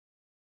world.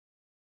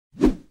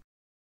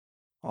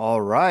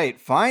 All right.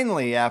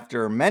 Finally,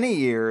 after many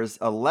years,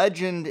 a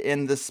legend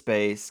in the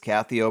space,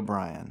 Cathy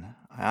O'Brien.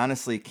 I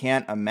honestly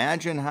can't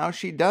imagine how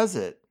she does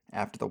it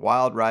after the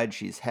wild ride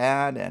she's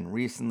had and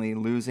recently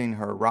losing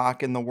her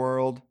rock in the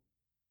world.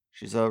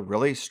 She's a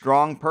really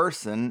strong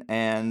person,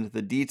 and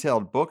the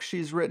detailed books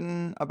she's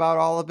written about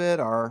all of it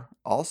are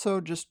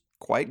also just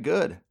quite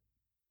good.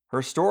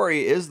 Her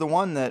story is the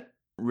one that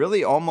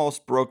really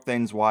almost broke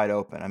things wide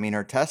open. I mean,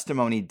 her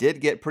testimony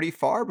did get pretty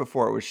far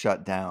before it was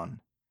shut down.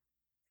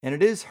 And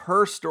it is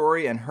her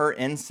story and her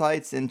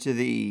insights into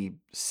the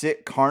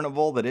sick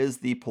carnival that is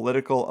the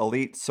political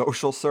elite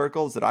social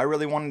circles that I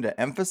really wanted to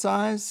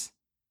emphasize.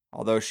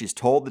 Although she's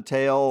told the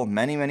tale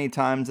many, many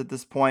times at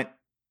this point.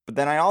 But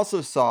then I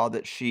also saw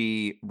that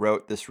she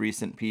wrote this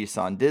recent piece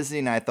on Disney,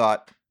 and I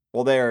thought,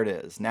 well, there it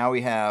is. Now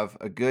we have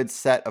a good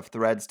set of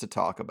threads to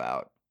talk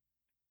about.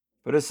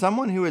 But as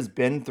someone who has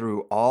been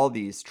through all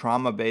these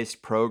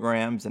trauma-based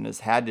programs and has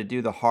had to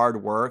do the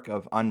hard work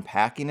of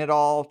unpacking it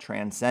all,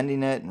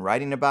 transcending it, and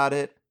writing about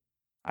it,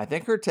 I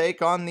think her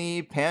take on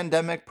the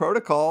pandemic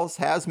protocols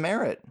has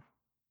merit.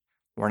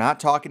 We're not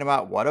talking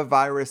about what a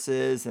virus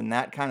is and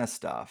that kind of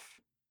stuff.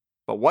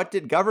 But what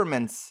did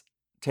governments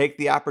take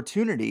the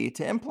opportunity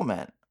to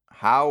implement?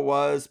 How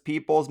was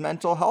people's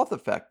mental health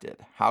affected?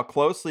 How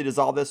closely does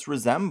all this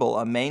resemble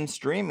a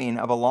mainstreaming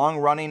of a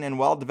long-running and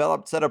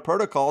well-developed set of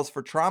protocols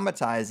for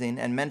traumatizing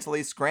and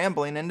mentally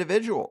scrambling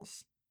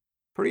individuals?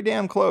 Pretty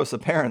damn close,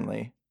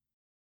 apparently.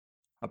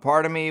 A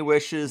part of me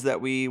wishes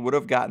that we would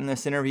have gotten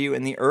this interview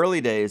in the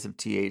early days of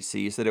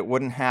THC so that it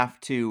wouldn't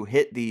have to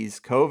hit these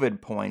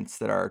COVID points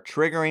that are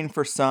triggering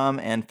for some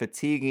and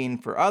fatiguing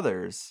for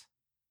others.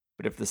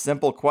 But if the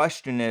simple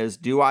question is,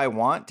 do I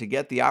want to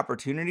get the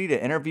opportunity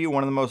to interview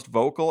one of the most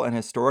vocal and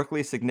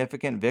historically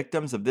significant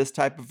victims of this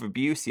type of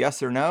abuse,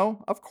 yes or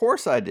no? Of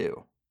course I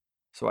do.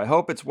 So I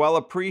hope it's well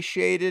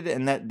appreciated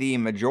and that the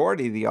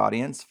majority of the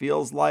audience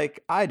feels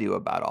like I do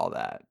about all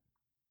that.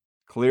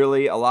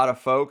 Clearly, a lot of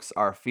folks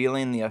are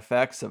feeling the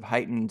effects of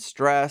heightened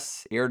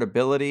stress,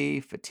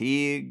 irritability,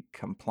 fatigue,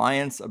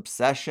 compliance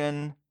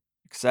obsession,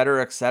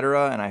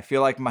 etc., and I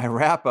feel like my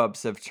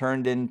wrap-ups have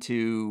turned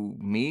into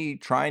me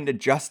trying to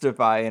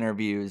justify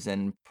interviews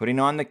and putting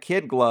on the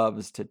kid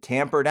gloves to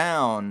tamper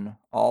down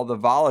all the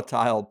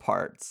volatile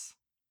parts.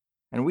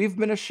 And we've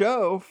been a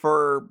show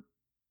for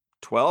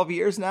 12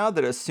 years now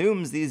that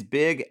assumes these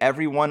big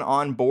everyone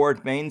on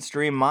board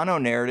mainstream mono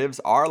narratives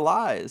are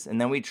lies,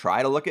 and then we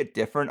try to look at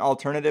different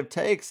alternative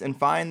takes and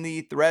find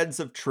the threads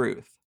of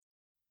truth.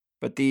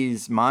 But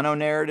these mono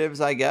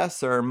narratives, I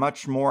guess, are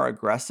much more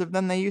aggressive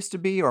than they used to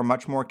be, or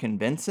much more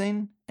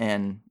convincing.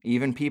 And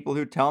even people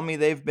who tell me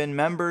they've been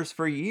members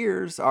for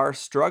years are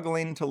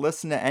struggling to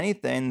listen to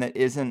anything that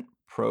isn't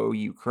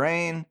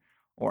pro-Ukraine,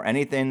 or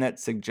anything that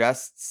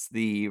suggests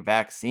the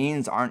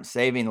vaccines aren't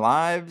saving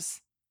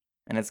lives.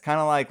 And it's kind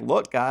of like,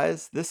 look,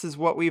 guys, this is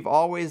what we've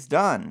always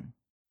done.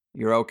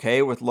 You're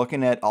okay with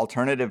looking at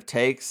alternative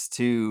takes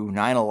to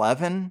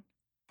 9/11,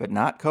 but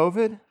not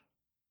COVID?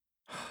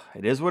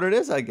 It is what it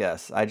is, I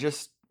guess.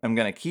 I'm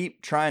going to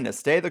keep trying to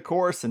stay the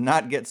course and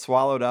not get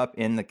swallowed up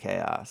in the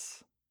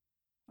chaos.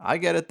 I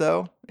get it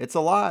though. It's a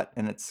lot,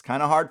 and it's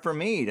kind of hard for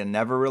me to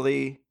never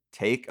really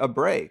take a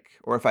break.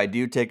 Or if I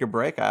do take a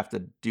break, I have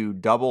to do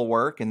double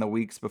work in the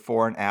weeks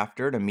before and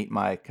after to meet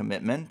my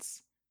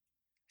commitments.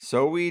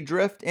 So we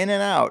drift in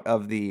and out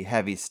of the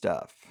heavy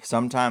stuff,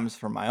 sometimes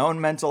for my own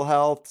mental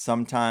health,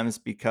 sometimes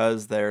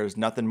because there's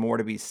nothing more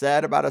to be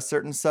said about a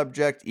certain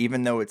subject,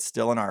 even though it's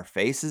still in our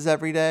faces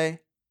every day.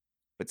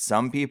 But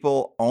some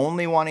people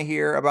only want to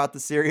hear about the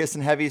serious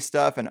and heavy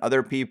stuff, and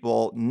other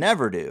people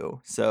never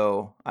do.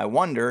 So I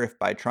wonder if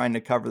by trying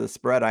to cover the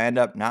spread, I end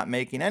up not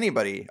making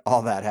anybody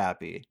all that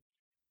happy.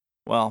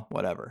 Well,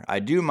 whatever. I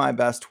do my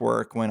best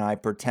work when I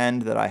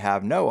pretend that I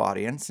have no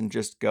audience and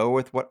just go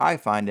with what I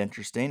find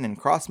interesting and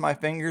cross my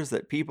fingers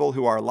that people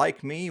who are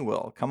like me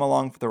will come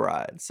along for the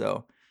ride.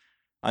 So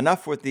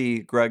enough with the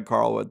Greg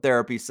Carlwood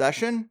therapy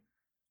session.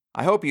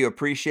 I hope you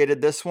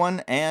appreciated this one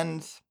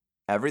and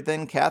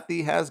everything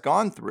Cathy has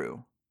gone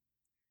through.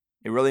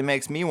 It really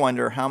makes me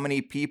wonder how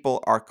many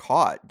people are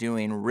caught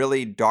doing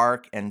really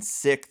dark and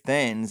sick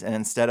things, and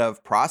instead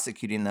of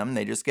prosecuting them,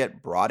 they just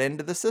get brought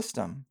into the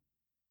system.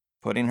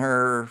 Putting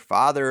her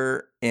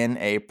father in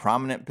a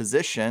prominent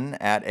position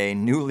at a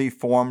newly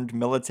formed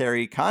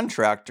military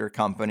contractor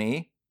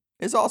company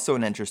is also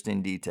an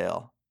interesting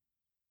detail.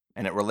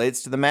 And it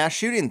relates to the mass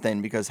shooting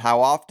thing, because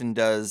how often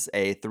does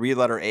a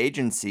 3-letter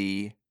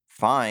agency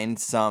find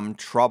some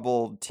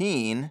troubled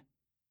teen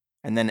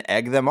and then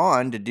egg them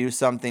on to do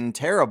something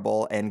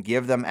terrible and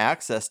give them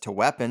access to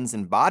weapons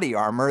and body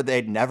armor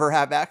they'd never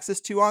have access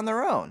to on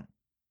their own?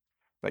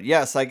 But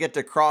yes, I get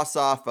to cross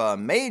off a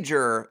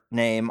major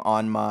name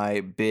on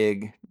my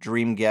big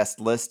dream guest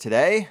list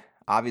today.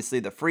 Obviously,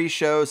 the free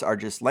shows are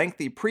just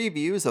lengthy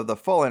previews of the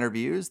full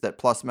interviews that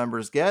Plus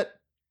members get.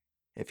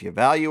 If you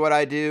value what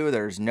I do,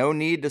 there's no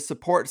need to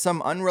support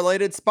some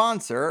unrelated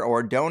sponsor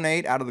or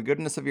donate out of the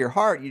goodness of your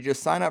heart. You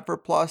just sign up for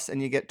Plus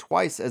and you get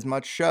twice as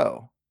much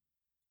show.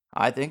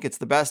 I think it's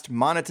the best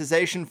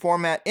monetization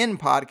format in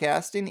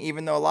podcasting,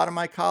 even though a lot of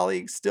my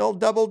colleagues still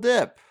double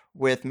dip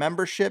with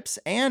memberships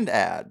and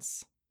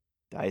ads.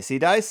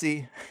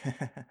 Dicey.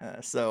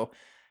 So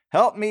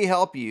help me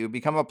help you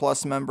become a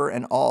Plus member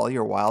and all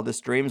your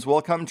wildest dreams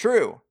will come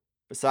true.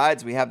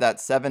 Besides, we have that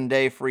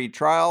 7-day free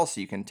trial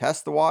so you can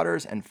test the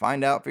waters and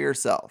find out for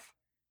yourself.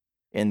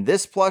 In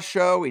this Plus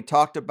show, we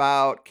talked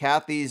about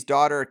Cathy's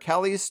daughter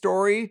Kelly's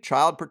story,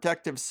 Child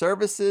Protective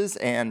Services,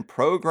 and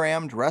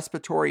programmed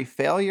respiratory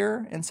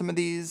failure in some of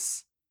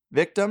these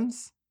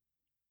victims.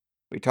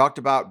 We talked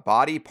about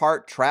body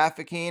part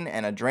trafficking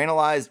and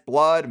adrenalized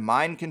blood,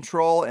 mind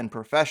control in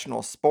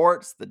professional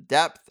sports, the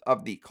depth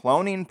of the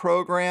cloning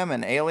program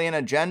and alien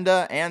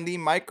agenda, and the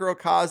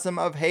microcosm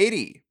of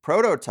Haiti,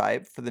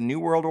 prototype for the New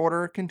World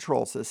Order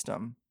control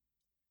system.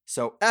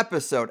 So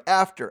episode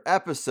after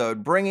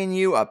episode, bringing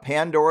you a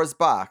Pandora's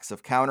box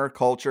of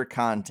counterculture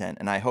content,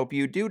 and I hope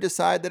you do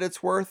decide that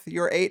it's worth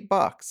your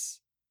 $8.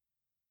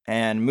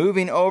 And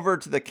moving over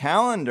to the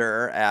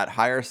calendar at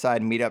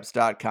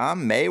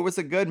HigherSideMeetups.com, May was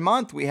a good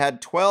month. We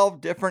had 12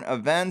 different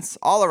events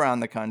all around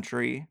the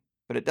country,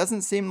 but it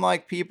doesn't seem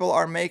like people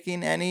are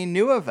making any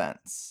new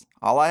events.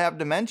 All I have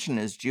to mention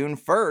is June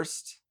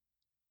 1st,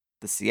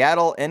 the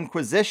Seattle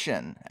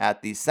Inquisition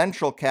at the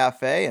Central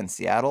Cafe in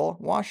Seattle,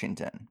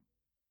 Washington.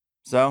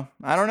 So,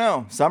 I don't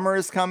know. Summer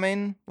is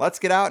coming. Let's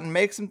get out and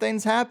make some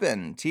things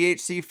happen.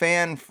 THC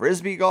fan,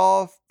 frisbee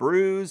golf,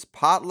 brews,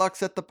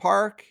 potlucks at the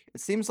park. It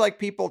seems like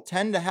people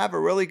tend to have a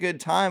really good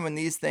time when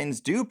these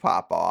things do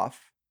pop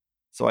off.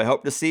 So I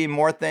hope to see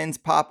more things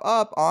pop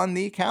up on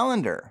the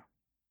calendar.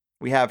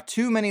 We have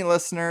too many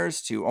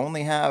listeners to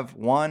only have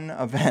one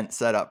event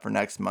set up for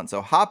next month.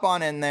 So hop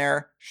on in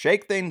there,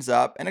 shake things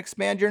up, and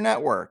expand your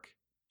network.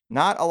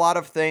 Not a lot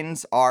of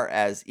things are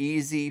as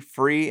easy,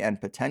 free,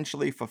 and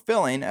potentially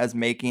fulfilling as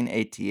making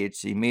a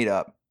THC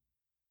meetup.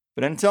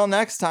 But until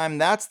next time,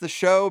 that's the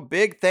show.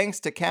 Big thanks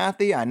to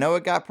Cathy. I know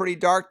it got pretty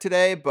dark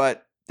today,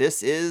 but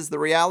this is the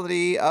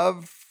reality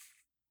of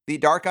the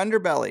dark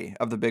underbelly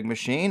of the big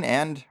machine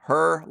and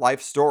her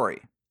life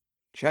story.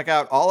 Check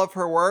out all of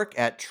her work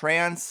at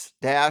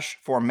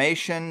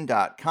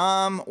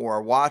trans-formation.com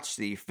or watch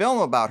the film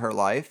about her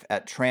life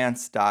at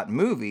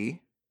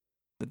trans.movie.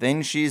 The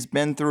things she's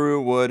been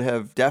through would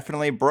have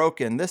definitely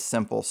broken this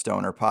simple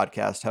stoner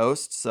podcast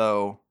host,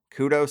 so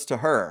kudos to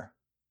her.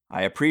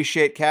 I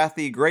appreciate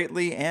Cathy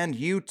greatly, and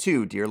you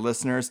too, dear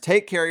listeners.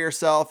 Take care of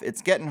yourself.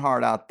 It's getting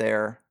hard out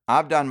there.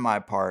 I've done my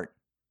part.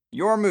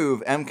 Your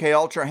move, MK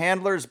Ultra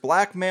handlers,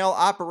 blackmail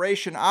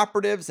operation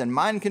operatives, and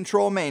mind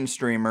control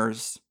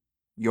mainstreamers.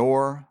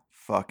 Your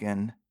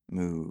fucking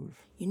move.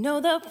 You know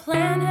the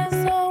plan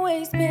has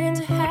always been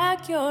to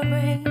hack your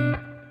brain.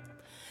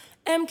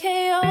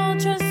 MK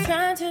Ultra's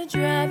trying to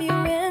drive you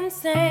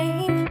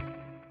insane.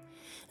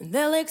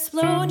 They'll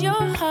explode your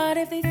heart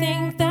if they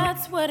think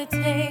that's what it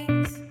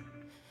takes.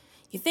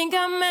 You think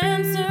I'm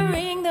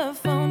answering the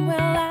phone? Well,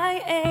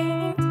 I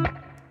ain't.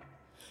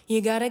 You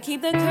gotta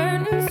keep the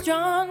curtains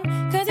drawn,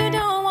 'cause you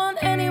don't want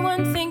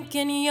anyone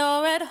thinking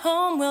you're at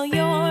home. Well,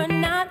 you're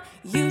not.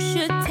 You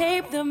should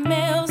tape the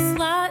mail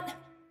slot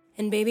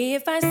And baby,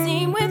 if I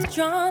seem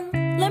withdrawn,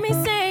 let me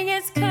say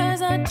it's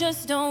 'cause I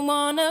just don't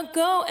wanna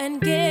go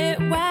and get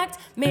whacked.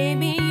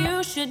 Maybe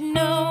you should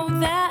know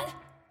that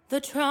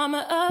the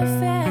trauma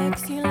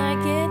affects you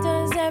like it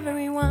does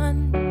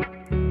everyone.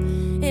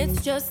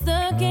 It's just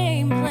the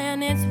game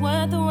plan, it's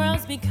what the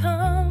world's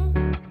become.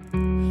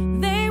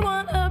 They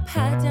want a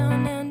pat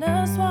down and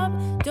a swap.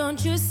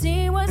 Don't you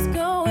see what's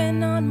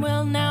going on?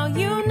 Well, now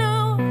you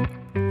know.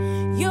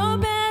 You're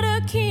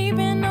better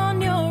keeping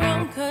on your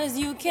own, 'cause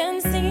you can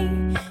see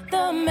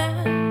the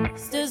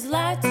masters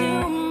lie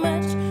too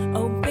much.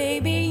 Oh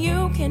baby,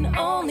 you can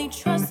only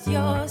trust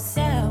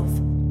yourself.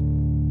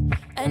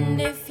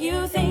 And if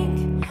you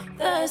think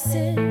the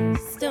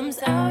system's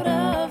out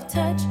of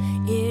touch,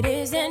 it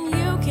is, and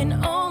you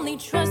can only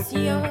trust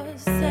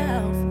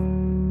yourself.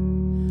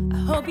 I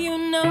hope you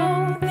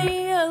know the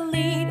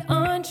elite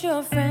aren't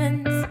your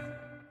friends.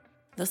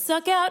 They'll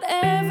suck out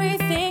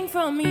everything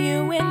from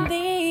you in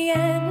the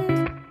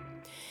end.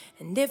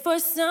 And if for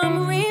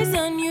some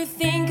reason you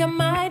think I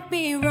might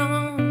be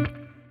wrong,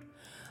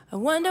 I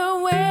wonder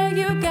where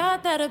you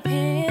got that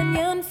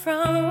opinion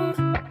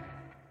from.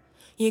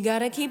 You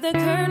gotta keep the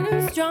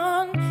curtains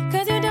drawn,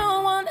 'cause you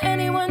don't want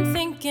anyone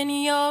thinking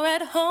you're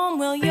at home.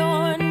 Well,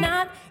 you're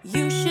not.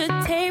 You should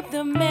tape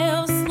the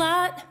mail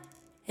slot.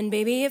 And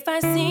baby, if I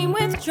seem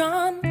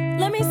withdrawn,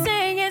 let me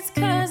say it's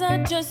 'cause I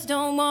just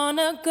don't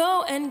wanna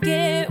go and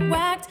get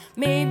whacked.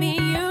 Maybe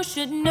you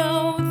should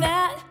know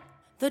that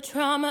the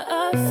trauma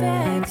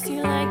affects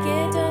you like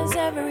it does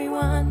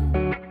everyone.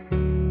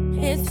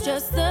 It's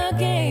just the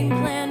game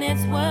plan,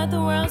 it's what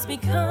the world's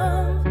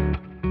become.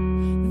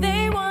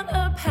 They want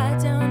a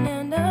pat down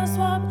and a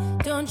swap.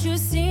 Don't you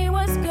see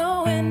what's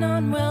going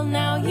on? Well,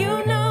 now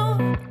you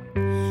know.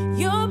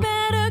 You're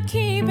better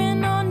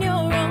keeping on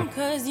your own,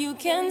 'cause you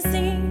can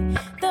see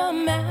the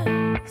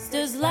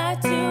masters lie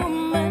too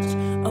much.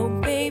 Oh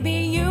baby,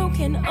 you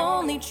can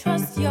only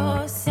trust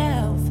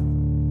yourself.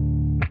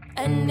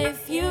 And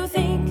if you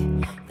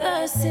think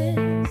the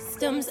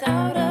system's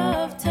out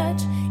of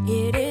touch,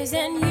 it is,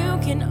 and you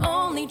can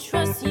only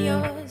trust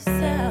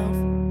yourself.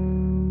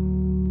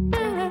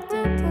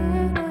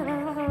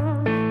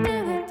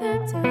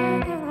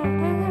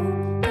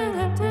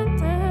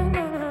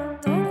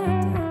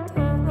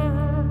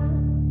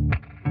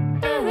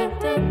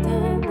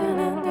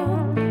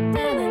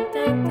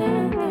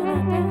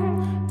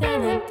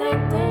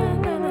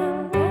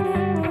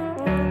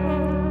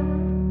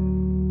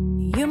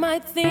 You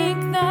might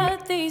think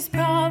that these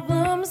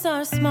problems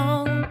are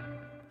small,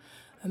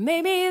 or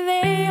maybe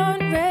they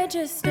aren't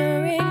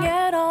registering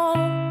at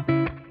all.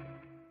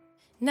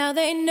 Now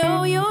they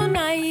know you're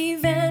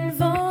naive and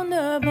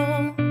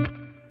vulnerable.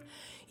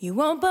 You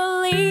won't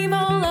believe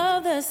all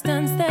of the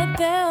stunts that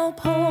they'll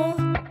pull,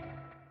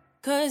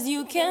 'cause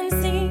you can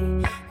see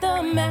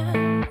the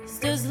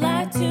masters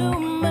lie too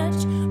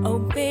much. Oh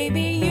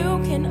baby, you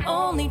can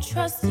only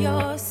trust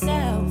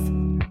yourself.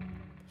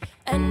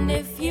 And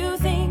if you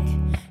think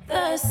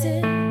the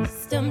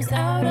system's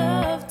out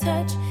of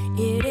touch,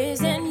 it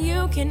is, and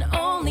you can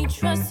only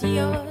trust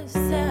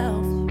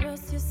yourself.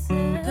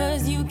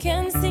 'Cause you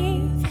can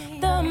see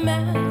the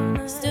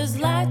masters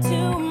lie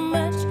too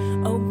much.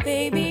 Oh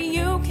baby,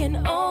 you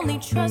can only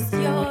trust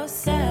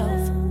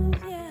yourself.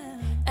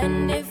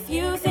 And if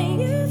you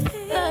think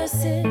the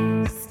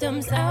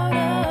system's out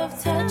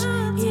of touch,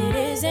 it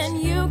is,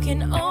 and you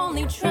can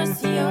only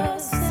trust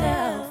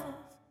yourself.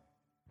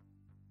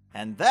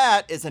 And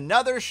that is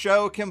another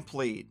show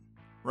complete.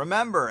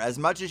 Remember, as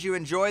much as you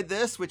enjoyed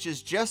this, which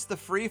is just the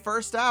free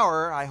first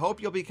hour, I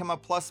hope you'll become a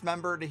Plus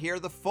member to hear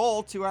the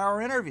full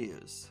 2-hour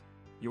interviews.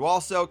 You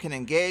also can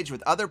engage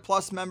with other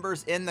Plus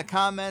members in the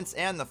comments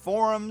and the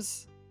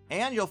forums,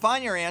 and you'll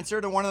find your answer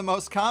to one of the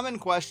most common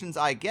questions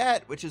I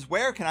get, which is,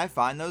 where can I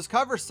find those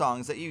cover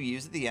songs that you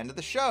use at the end of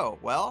the show?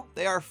 Well,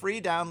 they are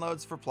free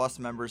downloads for Plus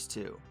members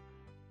too.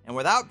 And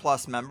without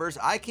Plus members,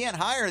 I can't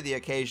hire the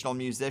occasional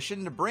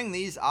musician to bring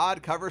these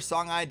odd cover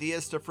song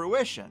ideas to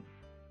fruition.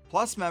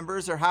 Plus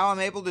members are how I'm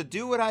able to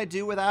do what I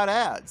do without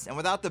ads, and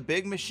without the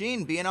big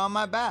machine being on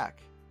my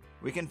back.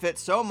 We can fit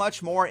so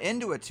much more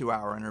into a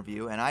 2-hour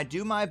interview, and I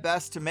do my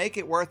best to make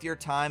it worth your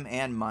time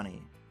and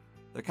money.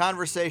 The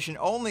conversation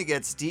only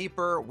gets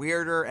deeper,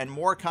 weirder, and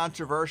more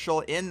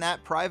controversial in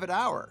that private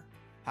hour.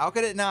 How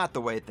could it not, the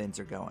way things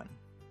are going?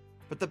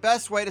 But the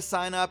best way to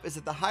sign up is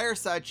at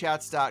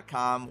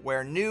thehighersidechats.com,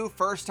 where new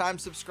first-time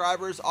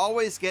subscribers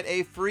always get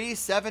a free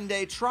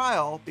 7-day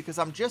trial, because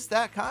I'm just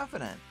that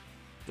confident.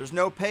 There's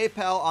no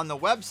PayPal on the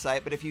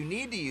website, but if you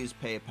need to use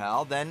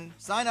PayPal, then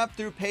sign up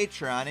through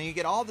Patreon and you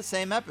get all the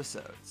same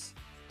episodes.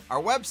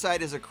 Our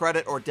website is a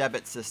credit or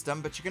debit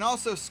system, but you can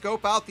also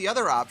scope out the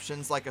other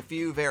options like a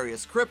few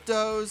various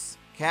cryptos,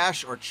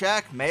 cash or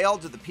check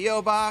mailed to the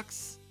P.O.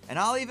 Box, and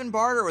I'll even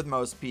barter with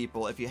most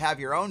people if you have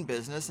your own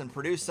business and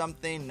produce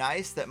something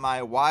nice that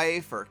my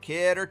wife or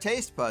kid or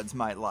taste buds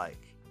might like.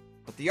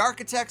 But the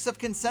architects of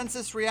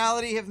consensus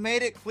reality have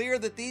made it clear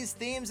that these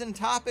themes and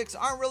topics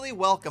aren't really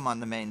welcome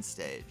on the main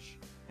stage.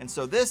 And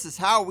so this is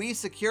how we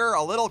secure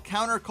a little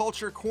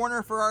counterculture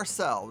corner for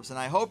ourselves, and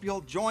I hope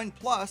you'll join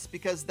Plus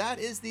because that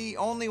is the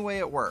only way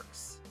it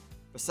works.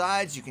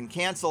 Besides, you can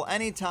cancel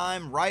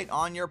anytime right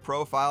on your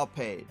profile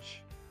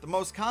page. The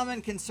most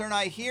common concern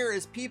I hear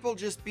is people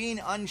just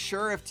being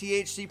unsure if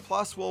THC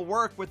Plus will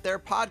work with their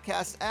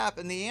podcast app,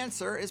 and the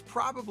answer is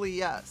probably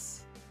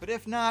yes. But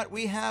if not,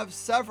 we have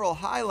several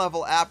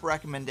high-level app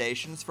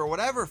recommendations for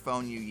whatever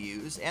phone you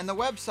use, and the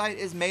website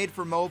is made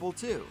for mobile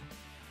too.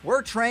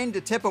 We're trained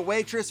to tip a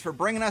waitress for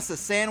bringing us a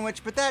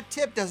sandwich, but that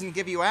tip doesn't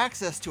give you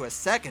access to a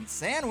second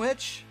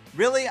sandwich.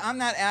 Really, I'm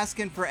not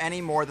asking for any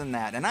more than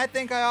that, and I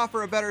think I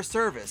offer a better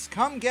service.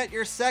 Come get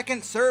your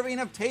second serving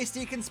of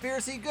tasty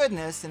conspiracy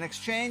goodness in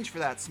exchange for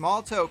that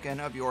small token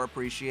of your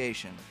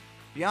appreciation.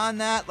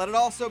 Beyond that, let it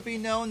also be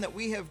known that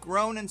we have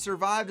grown and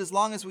survived as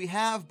long as we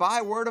have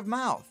by word of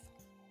mouth.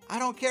 I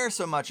don't care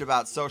so much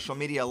about social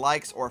media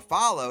likes or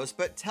follows,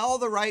 but tell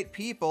the right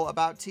people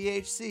about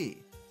THC.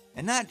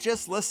 And not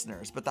just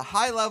listeners, but the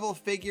high-level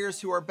figures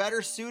who are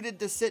better suited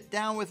to sit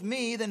down with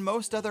me than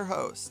most other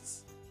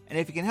hosts. And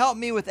if you can help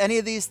me with any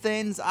of these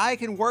things, I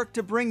can work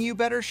to bring you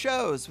better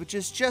shows, which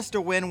is just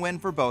a win-win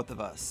for both of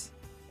us.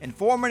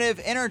 Informative,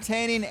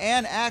 entertaining,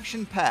 and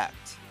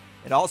action-packed.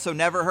 It also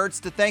never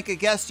hurts to thank a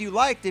guest you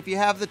liked if you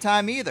have the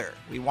time either.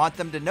 We want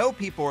them to know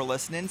people are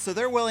listening, so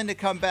they're willing to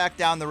come back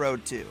down the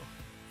road too.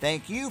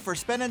 Thank you for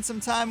spending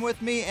some time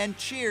with me, and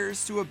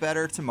cheers to a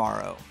better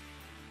tomorrow.